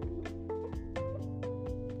 million.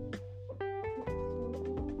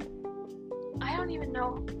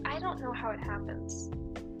 I don't know how it happens.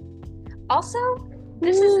 Also,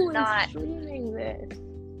 this is not streaming this.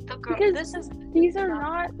 Because these are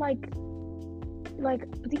not like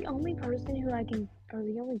the only person who I can, or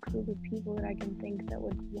the only group of people that I can think that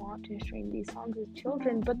would want to stream these songs is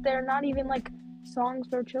children, but they're not even like songs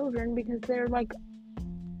for children because they're like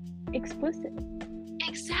explicit.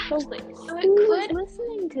 Exactly. So who is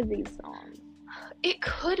listening to these songs? It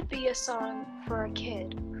could be a song for a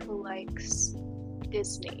kid who likes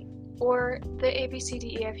Disney, or the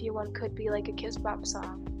ABCDEFU one could be like a Kiss Bop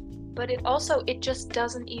song, but it just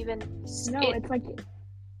doesn't even. No, it's like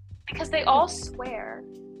because they all swear,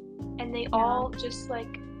 and they all just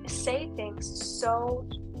like say things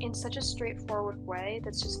in such a straightforward way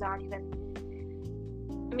that's just not even.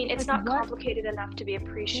 I mean, it's not complicated enough to be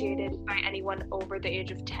appreciated by anyone over the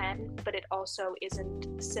age of 10, but it also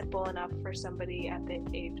isn't simple enough for somebody at the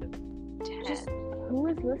age of 10. Just who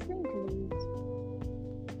is listening to these?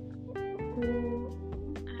 Who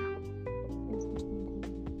is listening to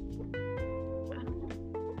these?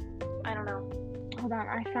 I don't know. Hold on,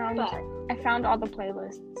 I found all the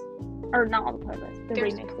playlists. Or not all the playlists, the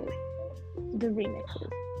remixes.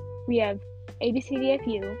 We have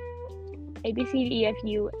ABCDFU,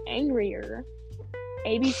 ABCDEFU Angrier,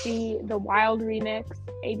 ABC The Wild Remix,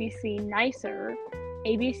 ABC Nicer,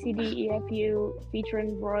 ABCDEFU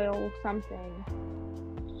featuring Royal Something,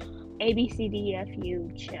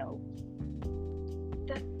 ABCDEFU Chill.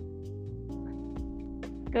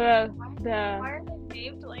 Why are they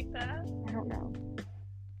named like that? I don't know.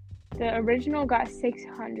 The original got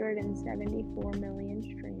 674 million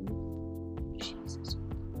streams. Jesus.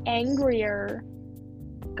 Angrier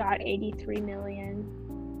got 83 million.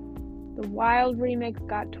 The Wild Remix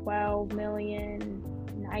got 12 million.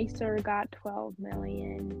 Nicer got 12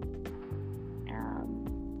 million.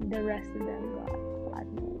 The rest of them got 5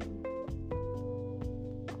 million.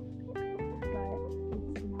 But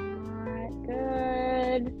it's not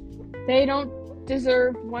good. They don't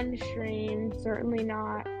deserve one stream. Certainly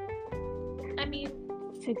not I mean,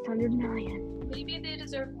 600 million. maybe they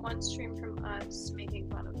deserve one stream from us making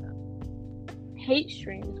fun of them. Hate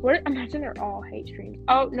streams. What? Imagine they're all hate streams.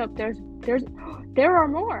 Oh no, there are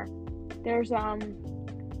more. There's sorry.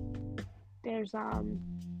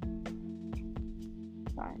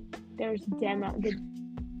 There's demo.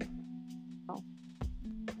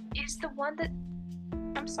 Is the one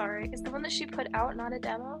that she put out not a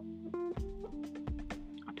demo?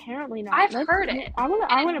 Apparently not. I've heard it. I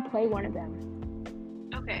wanna play one of them.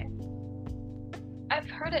 Okay. I've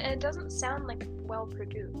heard it and it doesn't sound like well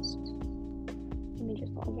produced. Let me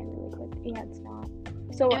just log in really quick. Yeah, it's not.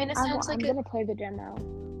 So I mean, it sounds I'm like gonna play the demo.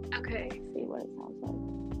 Okay. See what it sounds like.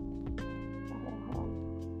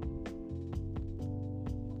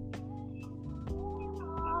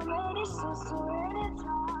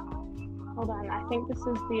 Hold on, I think this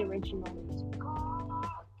is the original.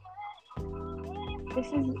 This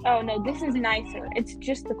is Nicer. It's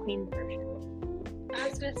just the clean version. I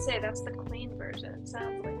was gonna say that's the clean version. It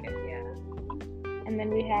sounds like it, yeah. And then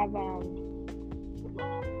we have okay,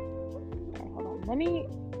 hold on. Let me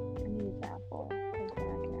use Apple because then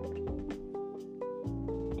I can actually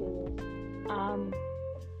do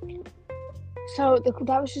this. So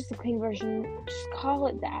that was just the clean version. Just call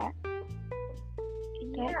it that.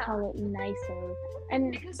 Don't call it Nicer.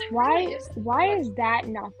 And why is that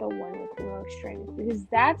not the one with the most streams? Because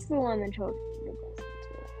that's the one that children would listen to.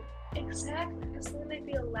 Exactly. That's the one they'd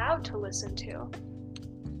be allowed to listen to.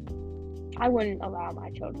 I wouldn't allow my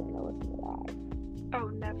children to listen to that. Oh,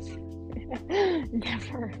 never.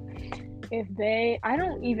 Never. I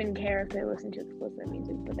don't even care if they listen to explicit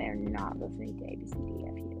music, but they are not listening to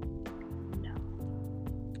ABCDFU. No.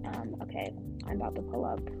 Okay, I'm about to pull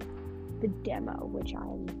up the demo, which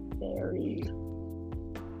I'm very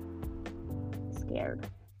scared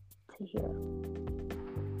to hear.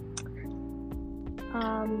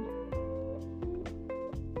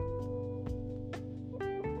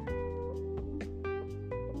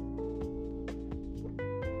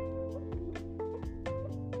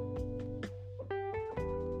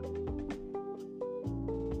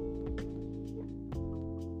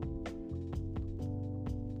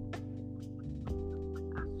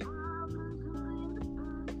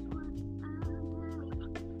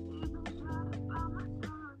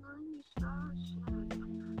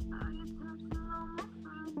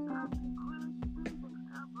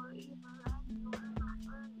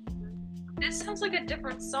 This sounds like a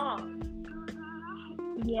different song.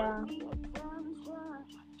 Yeah.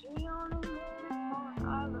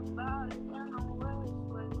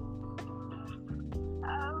 Oh.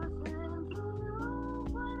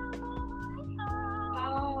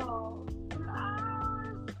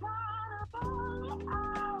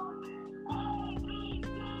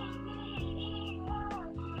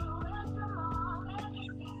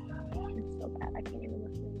 It's so bad. I can't even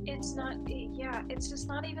listen. It's not, yeah, it's just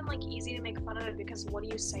not even like easy to make fun of it because what do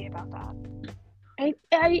you say about that?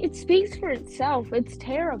 It speaks for itself. It's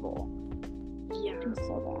terrible. Yeah. It's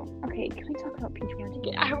so bad. Okay, can we talk about Peach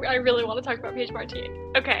Martine? I really want to talk about Paige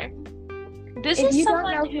Martine. Okay. This If is you don't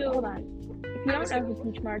someone know, who... hold on. If you don't know who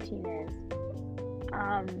Peach Martine is,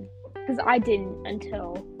 because I didn't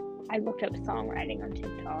until I looked up songwriting on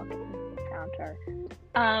TikTok and found her.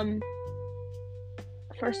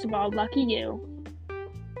 First of all, lucky you.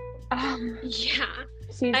 Yeah.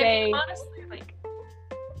 She's honestly, like,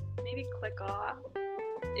 maybe click off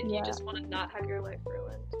if Yeah. you just want to not have your life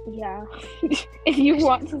ruined. Yeah. If you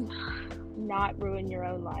want to not ruin your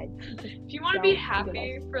own life. If you want to be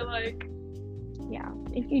happy for, like... Yeah.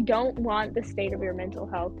 If you don't want the state of your mental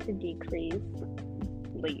health to decrease,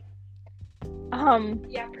 leave.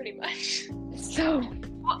 Yeah, pretty much. So...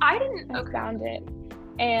 Well, I didn't... I Okay. found it.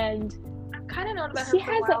 And... I've kind of known about her She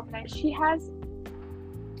for a while, but has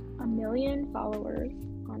 1 million followers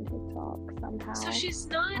on TikTok somehow. So she's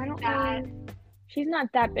not I don't that. know. She's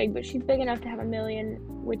not that big, but she's big enough to have 1 million,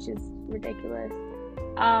 which is ridiculous.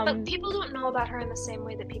 But people don't know about her in the same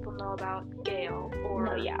way that people know about Gail or.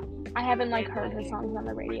 No, yeah. I haven't heard her songs on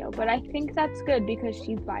the radio, but I think that's good because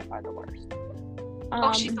she's by far the worst.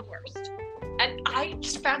 She's the worst. And I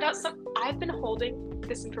just found out I've been holding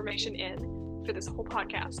this information in for this whole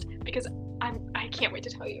podcast because I can't wait to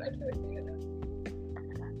tell you. Let's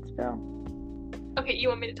go. Okay, you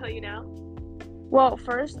want me to tell you now? Well,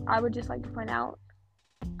 first, I would just like to point out,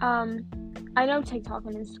 I know TikTok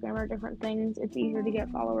and Instagram are different things. It's easier to get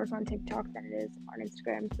followers on TikTok than it is on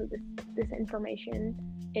Instagram, so this information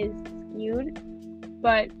is skewed.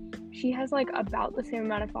 But she has about the same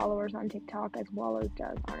amount of followers on TikTok as Wallows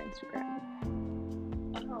does on Instagram.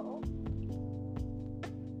 Oh.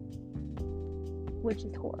 Which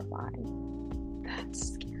is horrifying.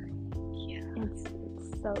 That's scary. Yeah. It's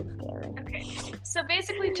so scary. Okay, so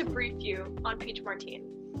basically to brief you on Peach Martine,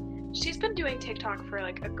 she's been doing TikTok for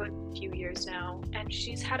a good few years now, and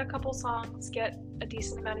she's had a couple songs get a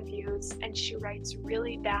decent amount of views, and she writes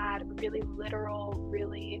really bad, really literal,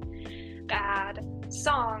 really bad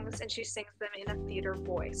songs, and she sings them in a theater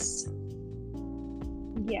voice.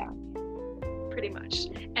 Yeah. Pretty much.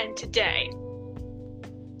 And today,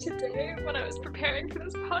 when I was preparing for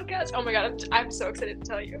this podcast, oh my god, I'm so excited to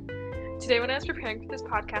tell you. Today, when I was preparing for this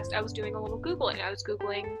podcast, I was doing a little Googling. I was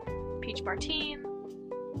Googling Peach Martine.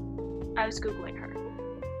 I was Googling her.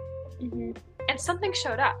 Mm-hmm. And something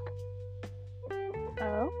showed up.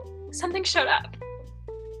 Oh? Something showed up.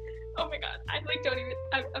 Oh my god. I'm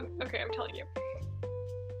okay, I'm telling you.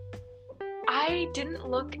 I didn't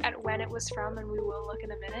look at when it was from, and we will look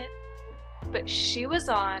in a minute. But she was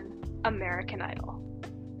on American Idol.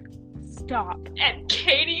 Stop. And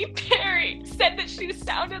Katy Perry said that she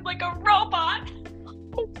sounded like a robot.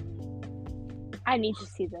 I need to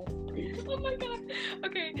see this, please. Oh my god.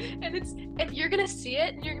 Okay, and you're gonna see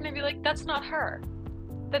it and you're gonna be like, that's not her.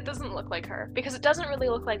 That doesn't look like her. Because it doesn't really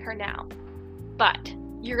look like her now. But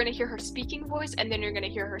you're gonna hear her speaking voice, and then you're gonna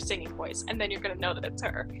hear her singing voice, and then you're gonna know that it's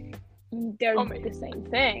her. They're the same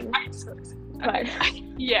thing. I'm so excited. But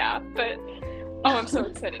yeah, but I'm so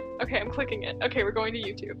excited. Okay, I'm clicking it. Okay, we're going to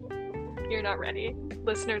YouTube. You're not ready.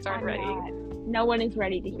 Listeners aren't ready. No one is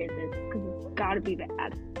ready to hear this because it's gotta be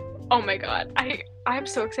bad. Oh my god. I'm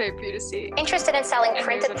so excited for you to see. Interested in selling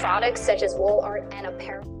printed products such as wool art and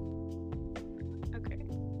apparel. Okay.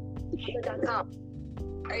 .com.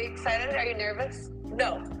 Are you excited? Are you nervous?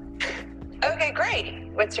 No. Okay,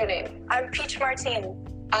 great. What's your name? I'm Peach Martine.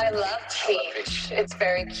 I love Peach. It's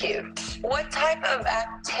very cute. What type of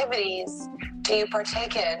activities do you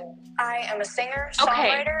partake in? I am a singer,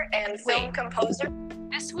 songwriter, and film composer.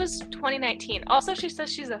 This was 2019. Also, she says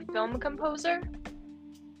she's a film composer.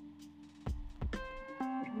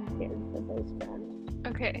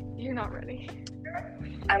 Okay, you're not ready.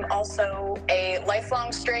 I'm also a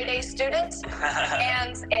lifelong straight A student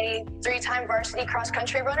and a 3-time varsity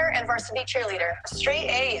cross-country runner and varsity cheerleader. Straight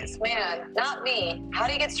A's, man, not me. How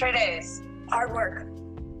do you get straight A's? Hard work.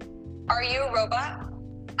 Are you a robot?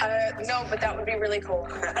 No, but that would be really cool.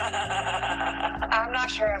 I'm not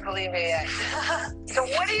sure I believe it yet. So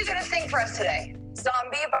what are you going to sing for us today?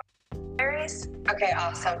 Zombie by Berries? Okay,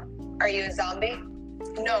 awesome. Are you a zombie?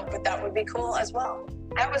 No, but that would be cool as well.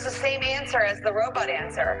 That was the same answer as the robot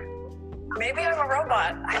answer. Maybe I'm a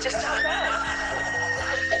robot. I just don't know.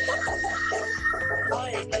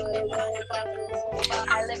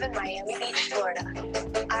 I live in Miami Beach, Florida.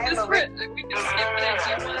 I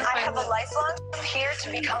have a lifelong here to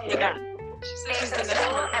become the best in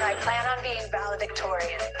school, and I plan on being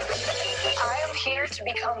valedictorian. I am here to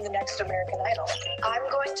become the next American Idol. I'm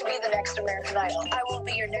going to be the next American Idol. I will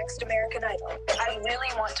be your next American Idol. I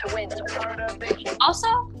really want to win. Also,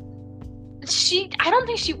 I don't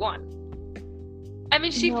think she won. I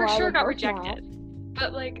mean, she for sure got rejected.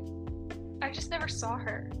 But I just never saw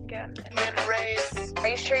her again. Are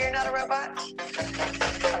you sure you're not a robot?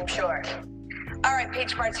 I'm sure. All right,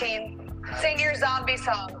 Peach Martine, sing your zombie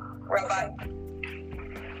song, robot.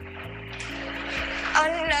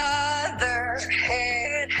 Another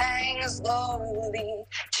head hangs lonely,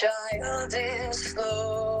 child is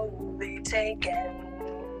slowly taken.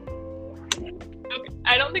 Okay,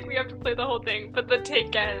 I don't think we have to play the whole thing, but the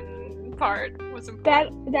taken part was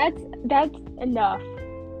important. That's enough.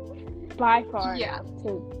 By far. Yeah.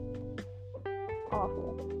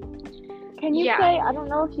 Awful. Can you play? I don't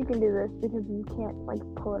know if you can do this because you can't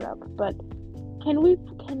pull it up, but can we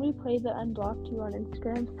play the Unblocked You on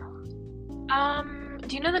Instagram song?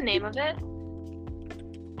 Do you know the name of it?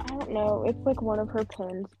 I don't know. It's one of her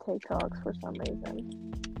pinned TikToks for some reason.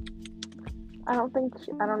 I don't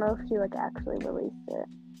know if she like actually released it.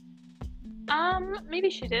 Maybe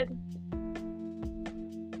she did.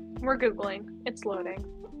 We're Googling. It's loading.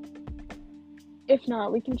 If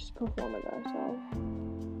not, we can just perform it ourselves.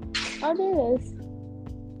 Oh, there it is.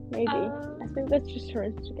 Maybe. I think that's just her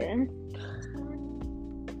Instagram.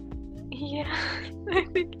 Yeah,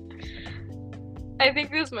 I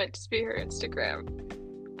think this might just be her Instagram,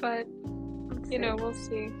 but you know, we'll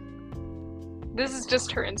see. This is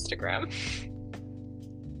just her Instagram.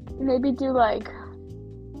 Maybe do like,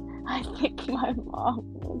 I think my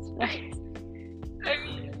mom was right. I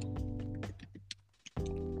mean,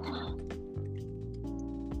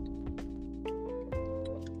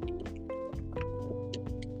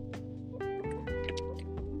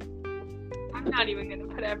 I'm not even gonna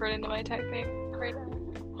put effort into my typing right now.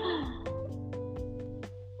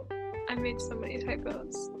 I made so many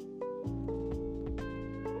typos.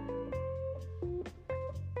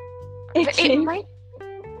 It might.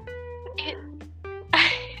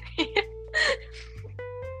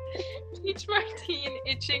 Peach Martine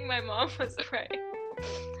itching my mom was right.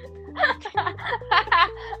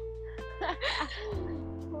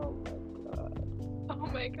 Oh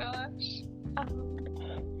my gosh.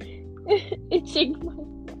 Itching my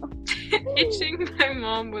mom. Itching my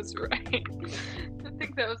mom was right. I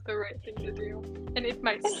think that was the right thing to do. And if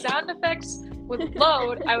my sound effects would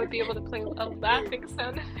load, I would be able to play a laughing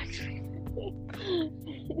sound effect.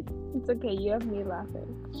 It's okay, you have me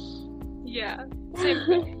laughing. Yeah, same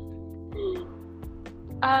thing.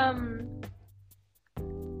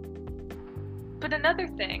 But another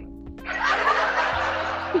thing.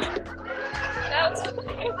 That's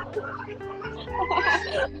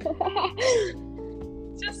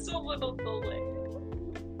just a little delay.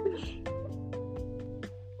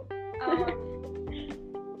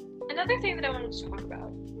 Another thing that I wanted to talk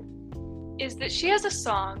about is that she has a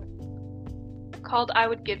song called I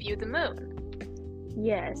Would Give You the Moon.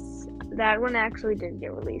 Yes, that one actually did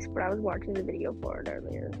get released, but I was watching the video for it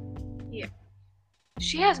earlier. Yeah.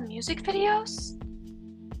 She has music videos?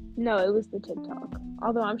 No, it was the TikTok.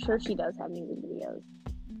 Although I'm sure she does have music videos.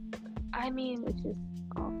 I mean, which is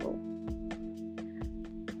awful.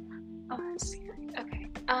 Oh, that's scary. Okay.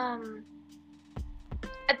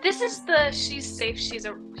 This is she's safe,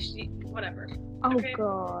 whatever. Oh okay.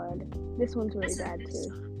 God. This one's really bad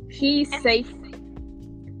too. She's safe.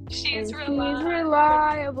 She's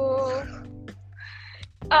reliable.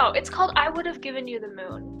 Oh, it's called I Would Have Given You the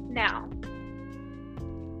Moon. Now,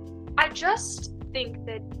 I just think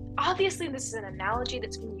that obviously this is an analogy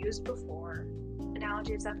that's been used before.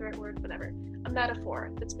 Analogy, is that the right word? Whatever. A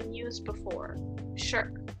metaphor that's been used before.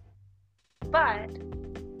 Sure. But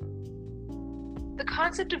the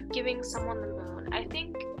concept of giving someone the moon, I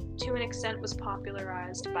think to an extent was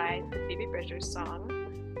popularized by the Phoebe Bridgers song,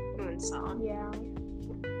 Moon Song. Yeah.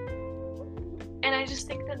 And I just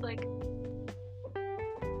think that, like,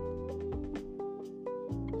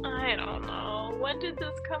 I don't know. When did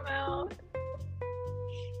this come out?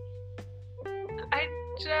 I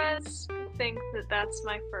just think that that's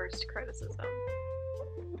my first criticism.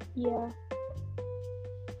 Yeah.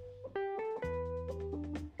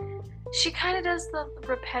 She kind of does the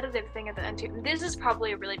repetitive thing at the end too. This is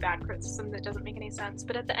probably a really bad criticism that doesn't make any sense,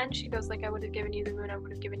 but at the end she goes like, I would have given you the moon, I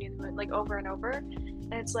would have given you the moon, like over and over.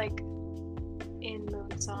 And it's like, in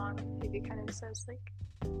Moon Song, Phoebe kind of says like,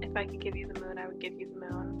 if I could give you the moon, I would give you the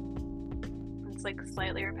moon. It's like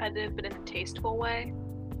slightly repetitive, but in a tasteful way.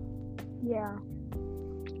 Yeah.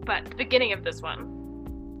 But the beginning of this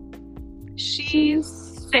one, she's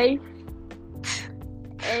safe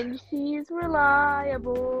and she's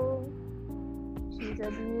reliable. She's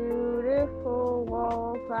a beautiful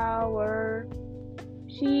wallflower.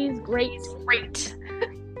 She's great.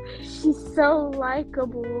 She's so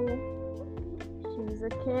likable. She's a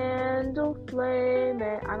candle flame.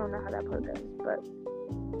 And I don't know how that part goes, but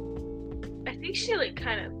I think she like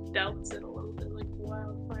kind of doubts it a little bit, like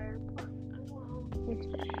wildfire. But I don't know. It's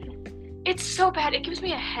bad. It's so bad. It gives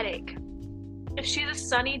me a headache. If she's a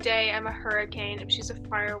sunny day, I'm a hurricane. If she's a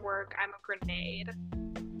firework, I'm a grenade.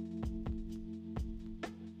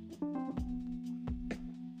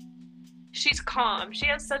 She's calm. She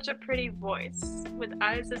has such a pretty voice with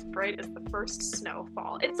eyes as bright as the first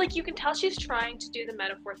snowfall. It's like you can tell she's trying to do the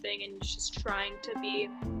metaphor thing and she's trying to be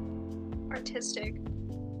artistic,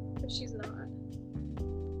 but she's not.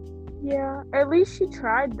 Yeah, at least she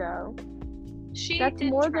tried though. That's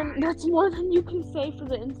more than you can say for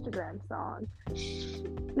the Instagram song.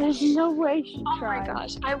 There's no way she tried. Oh my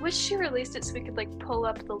gosh, I wish she released it so we could like pull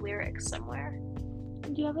up the lyrics somewhere.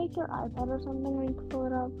 Do you have like your iPad or something where you can pull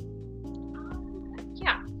it up?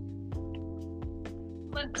 Yeah.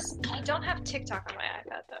 I don't have TikTok on my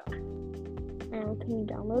iPad though. Oh, can you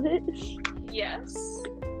download it? Yes.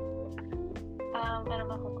 I don't know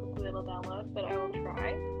how quickly it'll download, but I will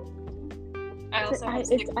try. I also have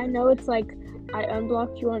I know it's like I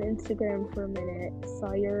unblocked you on Instagram for a minute.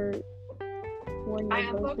 Saw your one. I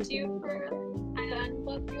unblocked you on Instagram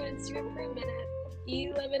for a minute.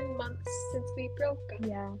 11 months since we broke up.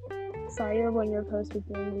 Yeah. Saw your one year post with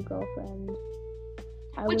your new girlfriend.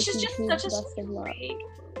 Which is just such a best of luck. thing.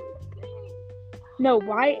 No,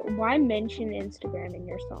 why mention Instagram in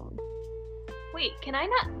your song? Wait, can I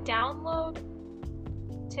not download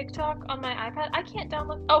TikTok on my iPad? I can't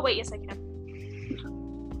download. Oh wait, yes I can.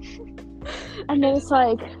 And then it's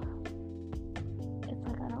like I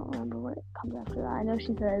don't remember what comes after that. I know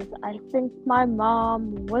she says, "I think my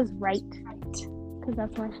mom was right," because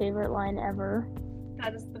that's my favorite line ever.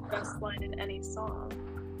 That is the best line in any song.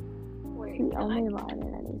 Wait, The only line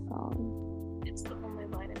in any song. It's the only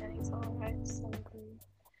line in any song. I so agree.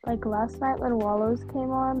 Like last night when Wallows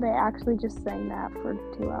came on, they actually just sang that for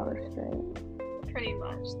 2 hours straight. Pretty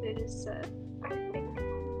much, they just said, "I think."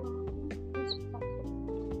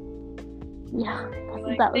 Yeah,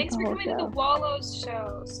 Like, that was thanks the for whole coming to the Wallows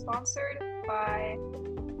show, sponsored by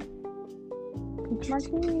Peach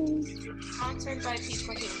Martini. Peach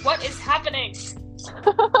Martini. What is happening?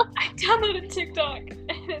 I downloaded TikTok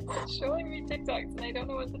and it's showing me TikToks and I don't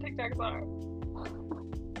know what the TikToks are.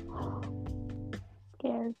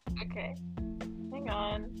 Scared. Okay, hang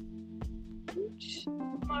on. Peach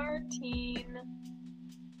Martine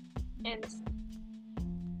and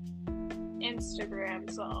Instagram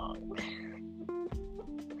song.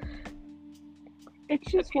 It's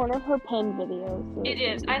just one of her pinned videos. So It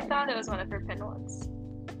is. I thought it was one of her pinned ones.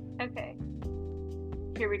 Okay.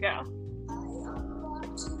 Here we go.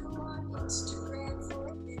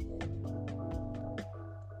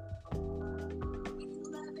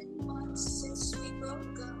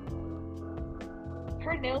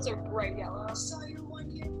 Her nails are bright yellow. I saw your 1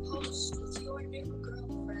 year post with your new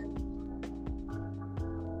girlfriend.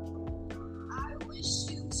 I wish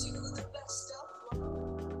you two the best of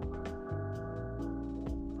luck.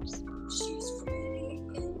 She's pretty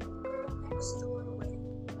in the girl next doorway.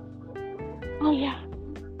 Oh yeah. We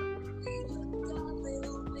looked a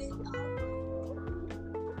little bit alike.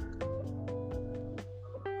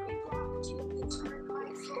 We blocked you and turned my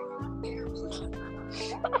phone on airplane.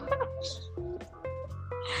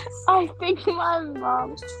 I think my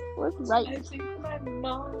mom was right. I think my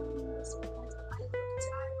mom was I looked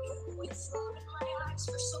at you with love in my eyes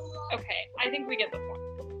for so long. Okay, I think we get the point.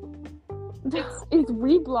 Is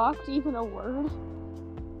reblocked even a word?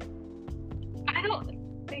 I don't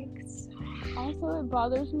think so. Also, it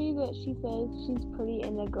bothers me that she says she's pretty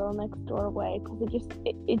in the girl next doorway because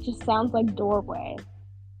it just sounds like doorway.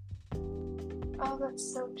 Oh,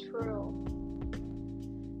 that's so true.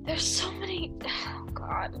 There's so many. Oh,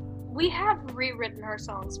 God. We have rewritten her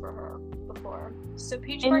songs for her before. So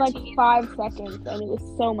Peach In Martine. like 5 seconds, and it was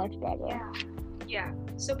so much better. Yeah.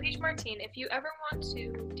 So Peach Martine, if you ever want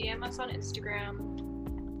to DM us on Instagram,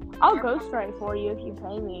 I'll ghostwrite for you if you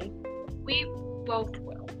pay me. we both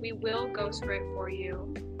will. We will ghostwrite for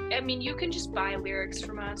you. I mean, you can just buy lyrics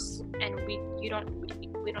from us, and you don't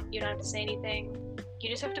have to say anything. You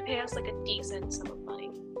just have to pay us like a decent sum of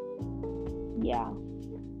money, Yeah.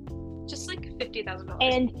 just like $50,000.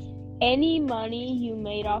 And any money you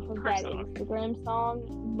made off of Per that song. Instagram song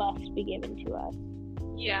must be given to us.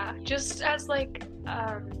 Yeah, just as like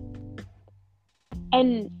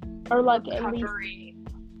Or like at least recovery.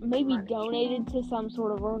 maybe money. donated to some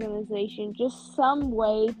sort of organization, just some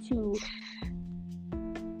way to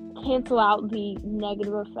cancel out the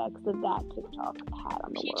negative effects that that TikTok had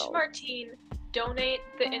on the Peach world. Martine, donate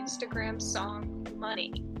the Instagram song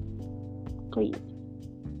money. Please.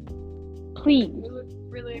 Please. We would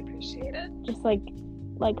really appreciate it. Just like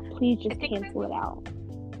please just think cancel it out.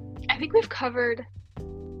 I think we've covered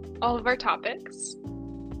all of our topics.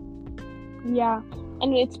 Yeah.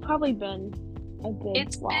 And it's probably been a good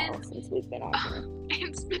It's while been- since we've been on here.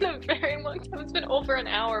 It's been a very long time. It's been over an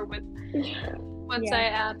hour once Yeah. I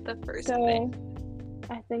add the first So thing.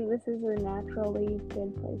 I think this is a naturally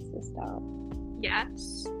good place to stop.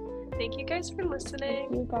 Yes. Thank you guys for Thank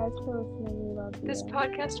listening. you guys for listening. We love you. This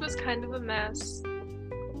podcast was kind of a mess.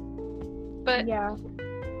 But Yeah.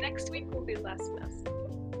 next week will be less messy.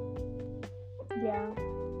 Yeah.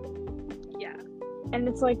 Yeah. And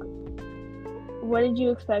it's like, what did you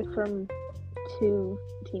expect from 2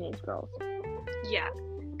 teenage girls? Yeah.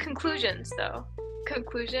 Conclusions, though.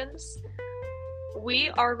 Conclusions. We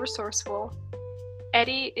are resourceful.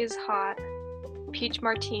 Eddie is hot. Peach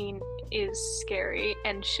Martine is scary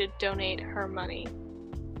and should donate her money.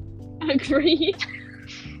 Agreed.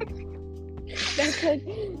 that's like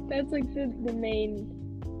the main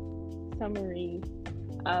summary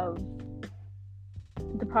of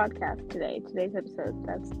the podcast today. Today's episode.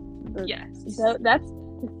 That's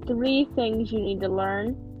the 3 things you need to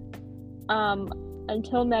learn.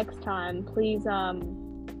 Until next time, please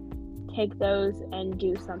take those and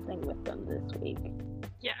do something with them this week.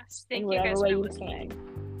 Yes, thank in you whatever guys way for you listening. can.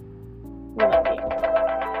 We love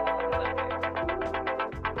you.